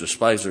 fierce,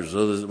 despisers,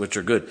 those which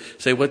are good.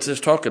 Say, what's this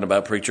talking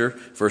about, preacher?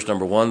 Verse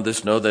number 1,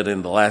 this know that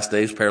in the last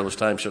days perilous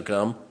times shall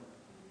come.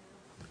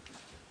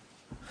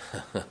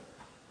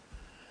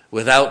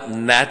 Without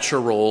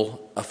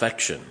natural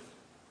affection.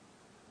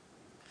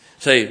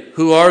 Say,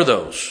 who are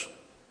those?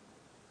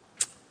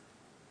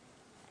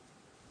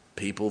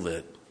 People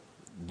that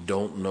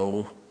don't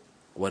know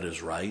what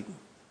is right.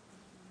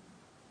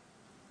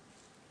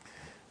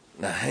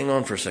 Now, hang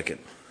on for a second.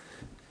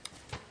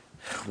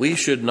 We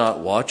should not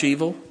watch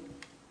evil.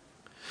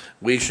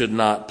 We should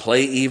not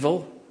play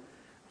evil.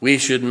 We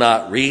should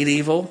not read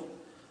evil.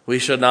 We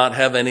should not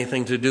have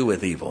anything to do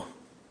with evil.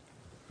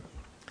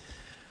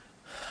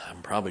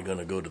 I'm probably going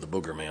to go to the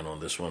booger man on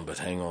this one, but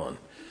hang on.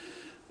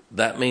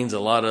 That means a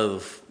lot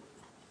of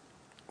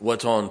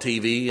what's on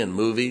TV and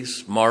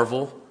movies,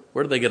 Marvel.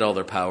 Where do they get all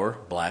their power?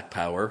 Black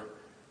power.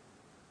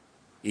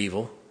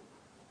 Evil.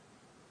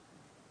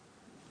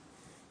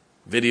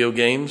 Video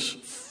games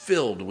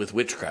filled with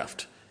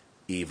witchcraft.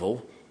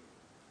 Evil.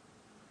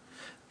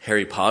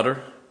 Harry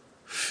Potter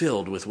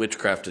filled with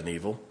witchcraft and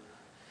evil.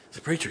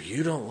 The preacher,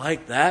 you don't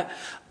like that?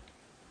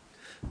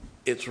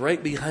 It's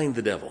right behind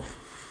the devil.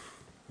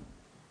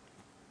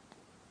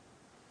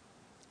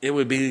 It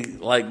would be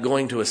like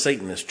going to a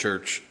Satanist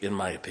church, in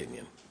my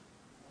opinion.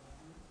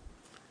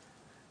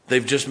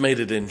 They've just made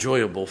it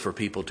enjoyable for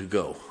people to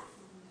go.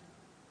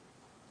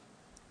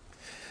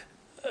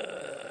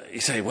 You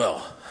say,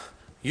 well,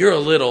 you're a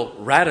little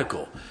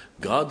radical.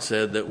 God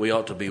said that we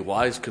ought to be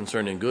wise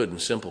concerning good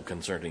and simple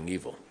concerning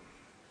evil.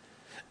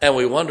 And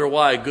we wonder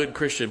why good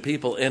Christian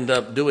people end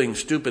up doing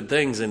stupid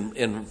things and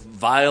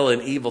vile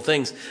and evil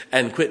things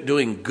and quit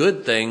doing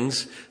good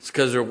things. It's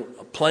because they're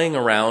playing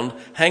around,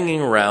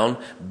 hanging around,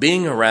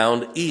 being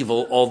around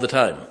evil all the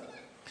time.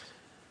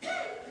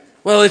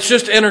 Well, it's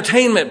just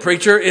entertainment,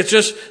 preacher. It's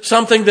just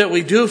something that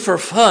we do for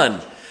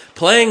fun.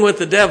 Playing with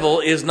the devil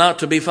is not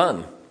to be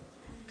fun.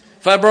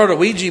 If I brought a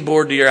Ouija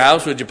board to your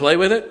house, would you play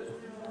with it?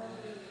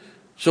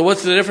 So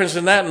what's the difference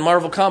in that and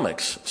Marvel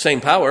Comics? Same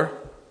power.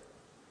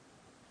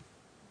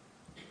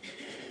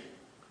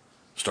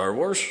 Star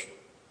Wars.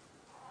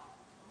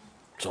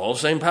 It's all the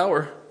same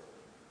power.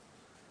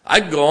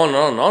 I'd go on and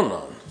on and on and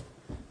on.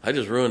 I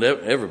just ruined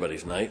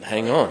everybody's night.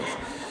 Hang on.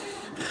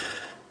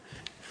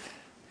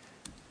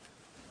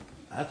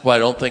 That's why I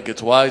don't think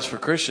it's wise for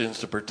Christians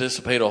to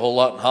participate a whole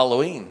lot in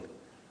Halloween.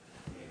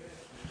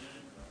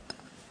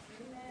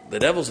 The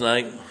devil's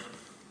night.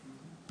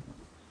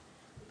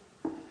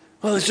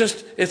 Well,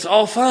 it's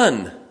all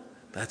fun.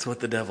 That's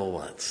what the devil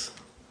wants.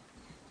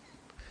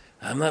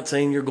 I'm not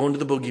saying you're going to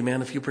the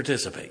boogeyman if you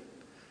participate.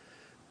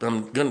 But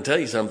I'm going to tell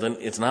you something.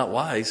 It's not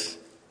wise.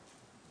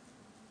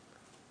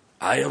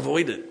 I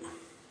avoid it.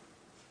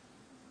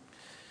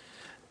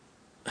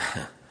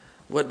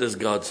 What does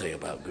God say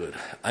about good?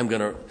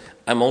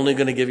 I'm only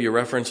going to give you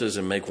references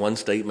and make one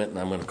statement, and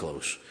I'm going to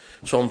close.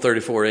 Psalm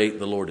 34:8,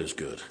 the Lord is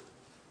good.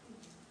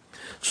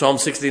 Psalm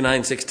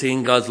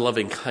 69:16, God's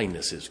loving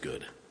kindness is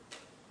good.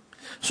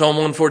 Psalm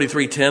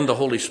 143:10, the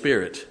Holy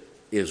Spirit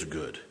is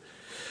good.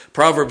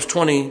 Proverbs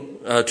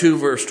 22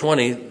 verse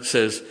 20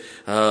 says,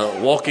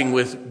 walking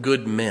with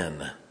good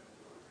men.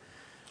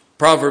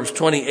 Proverbs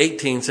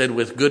 20:18 said,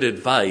 with good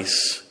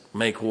advice,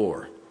 make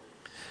war.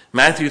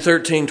 Matthew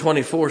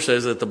 13:24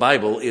 says that the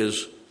Bible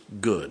is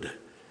good.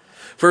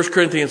 1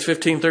 Corinthians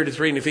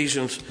 15:33 and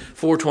Ephesians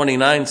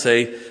 4:29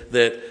 say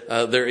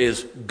that there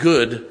is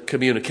good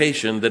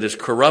communication that is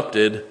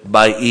corrupted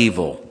by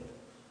evil.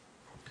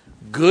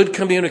 Good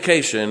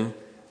communication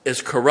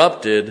is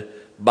corrupted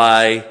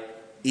by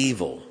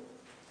evil.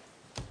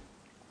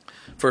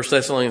 1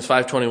 Thessalonians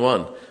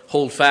 5:21,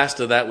 hold fast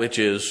to that which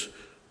is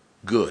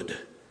good.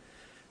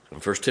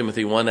 And 1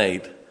 Timothy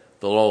 1:8,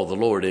 the law of the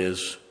Lord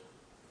is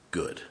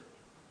good.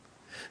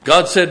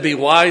 God said, be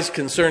wise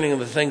concerning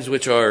the things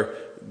which are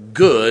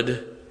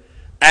good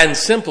and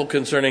simple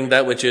concerning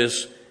that which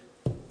is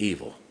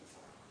evil.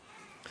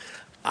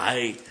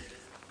 I'm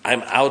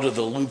out of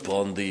the loop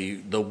on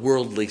the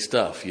worldly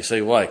stuff. You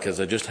say, why? Because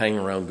I just hang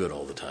around good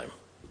all the time.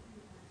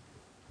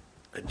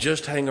 I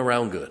just hang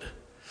around good.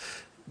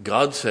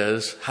 God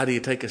says, how do you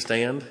take a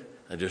stand?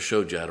 I just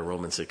showed you out of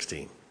Romans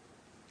 16.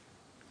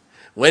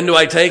 When do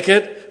I take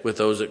it? With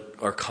those that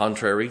are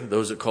contrary,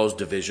 those that cause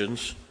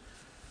divisions.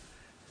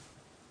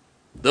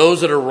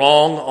 Those that are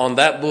wrong on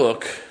that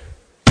book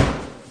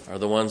are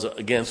the ones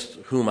against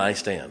whom I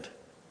stand.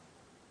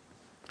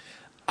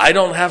 I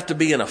don't have to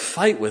be in a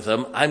fight with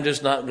them. I'm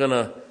just not going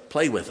to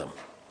play with them.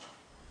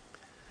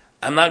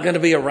 I'm not going to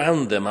be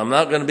around them. I'm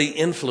not going to be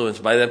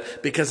influenced by them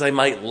because I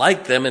might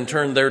like them and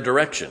turn their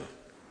direction.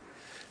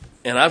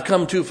 And I've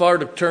come too far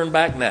to turn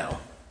back now.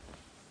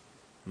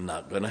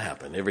 Not going to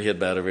happen. Every head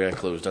bowed, every eye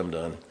closed, I'm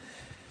done.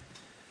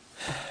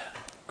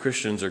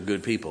 Christians are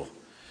good people.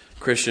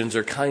 Christians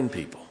are kind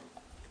people.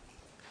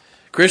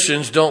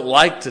 Christians don't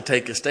like to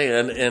take a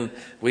stand, and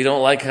we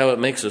don't like how it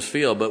makes us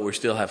feel, but we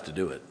still have to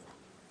do it.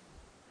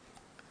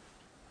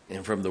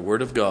 And from the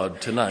Word of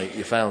God tonight,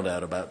 you found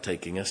out about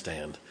taking a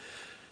stand.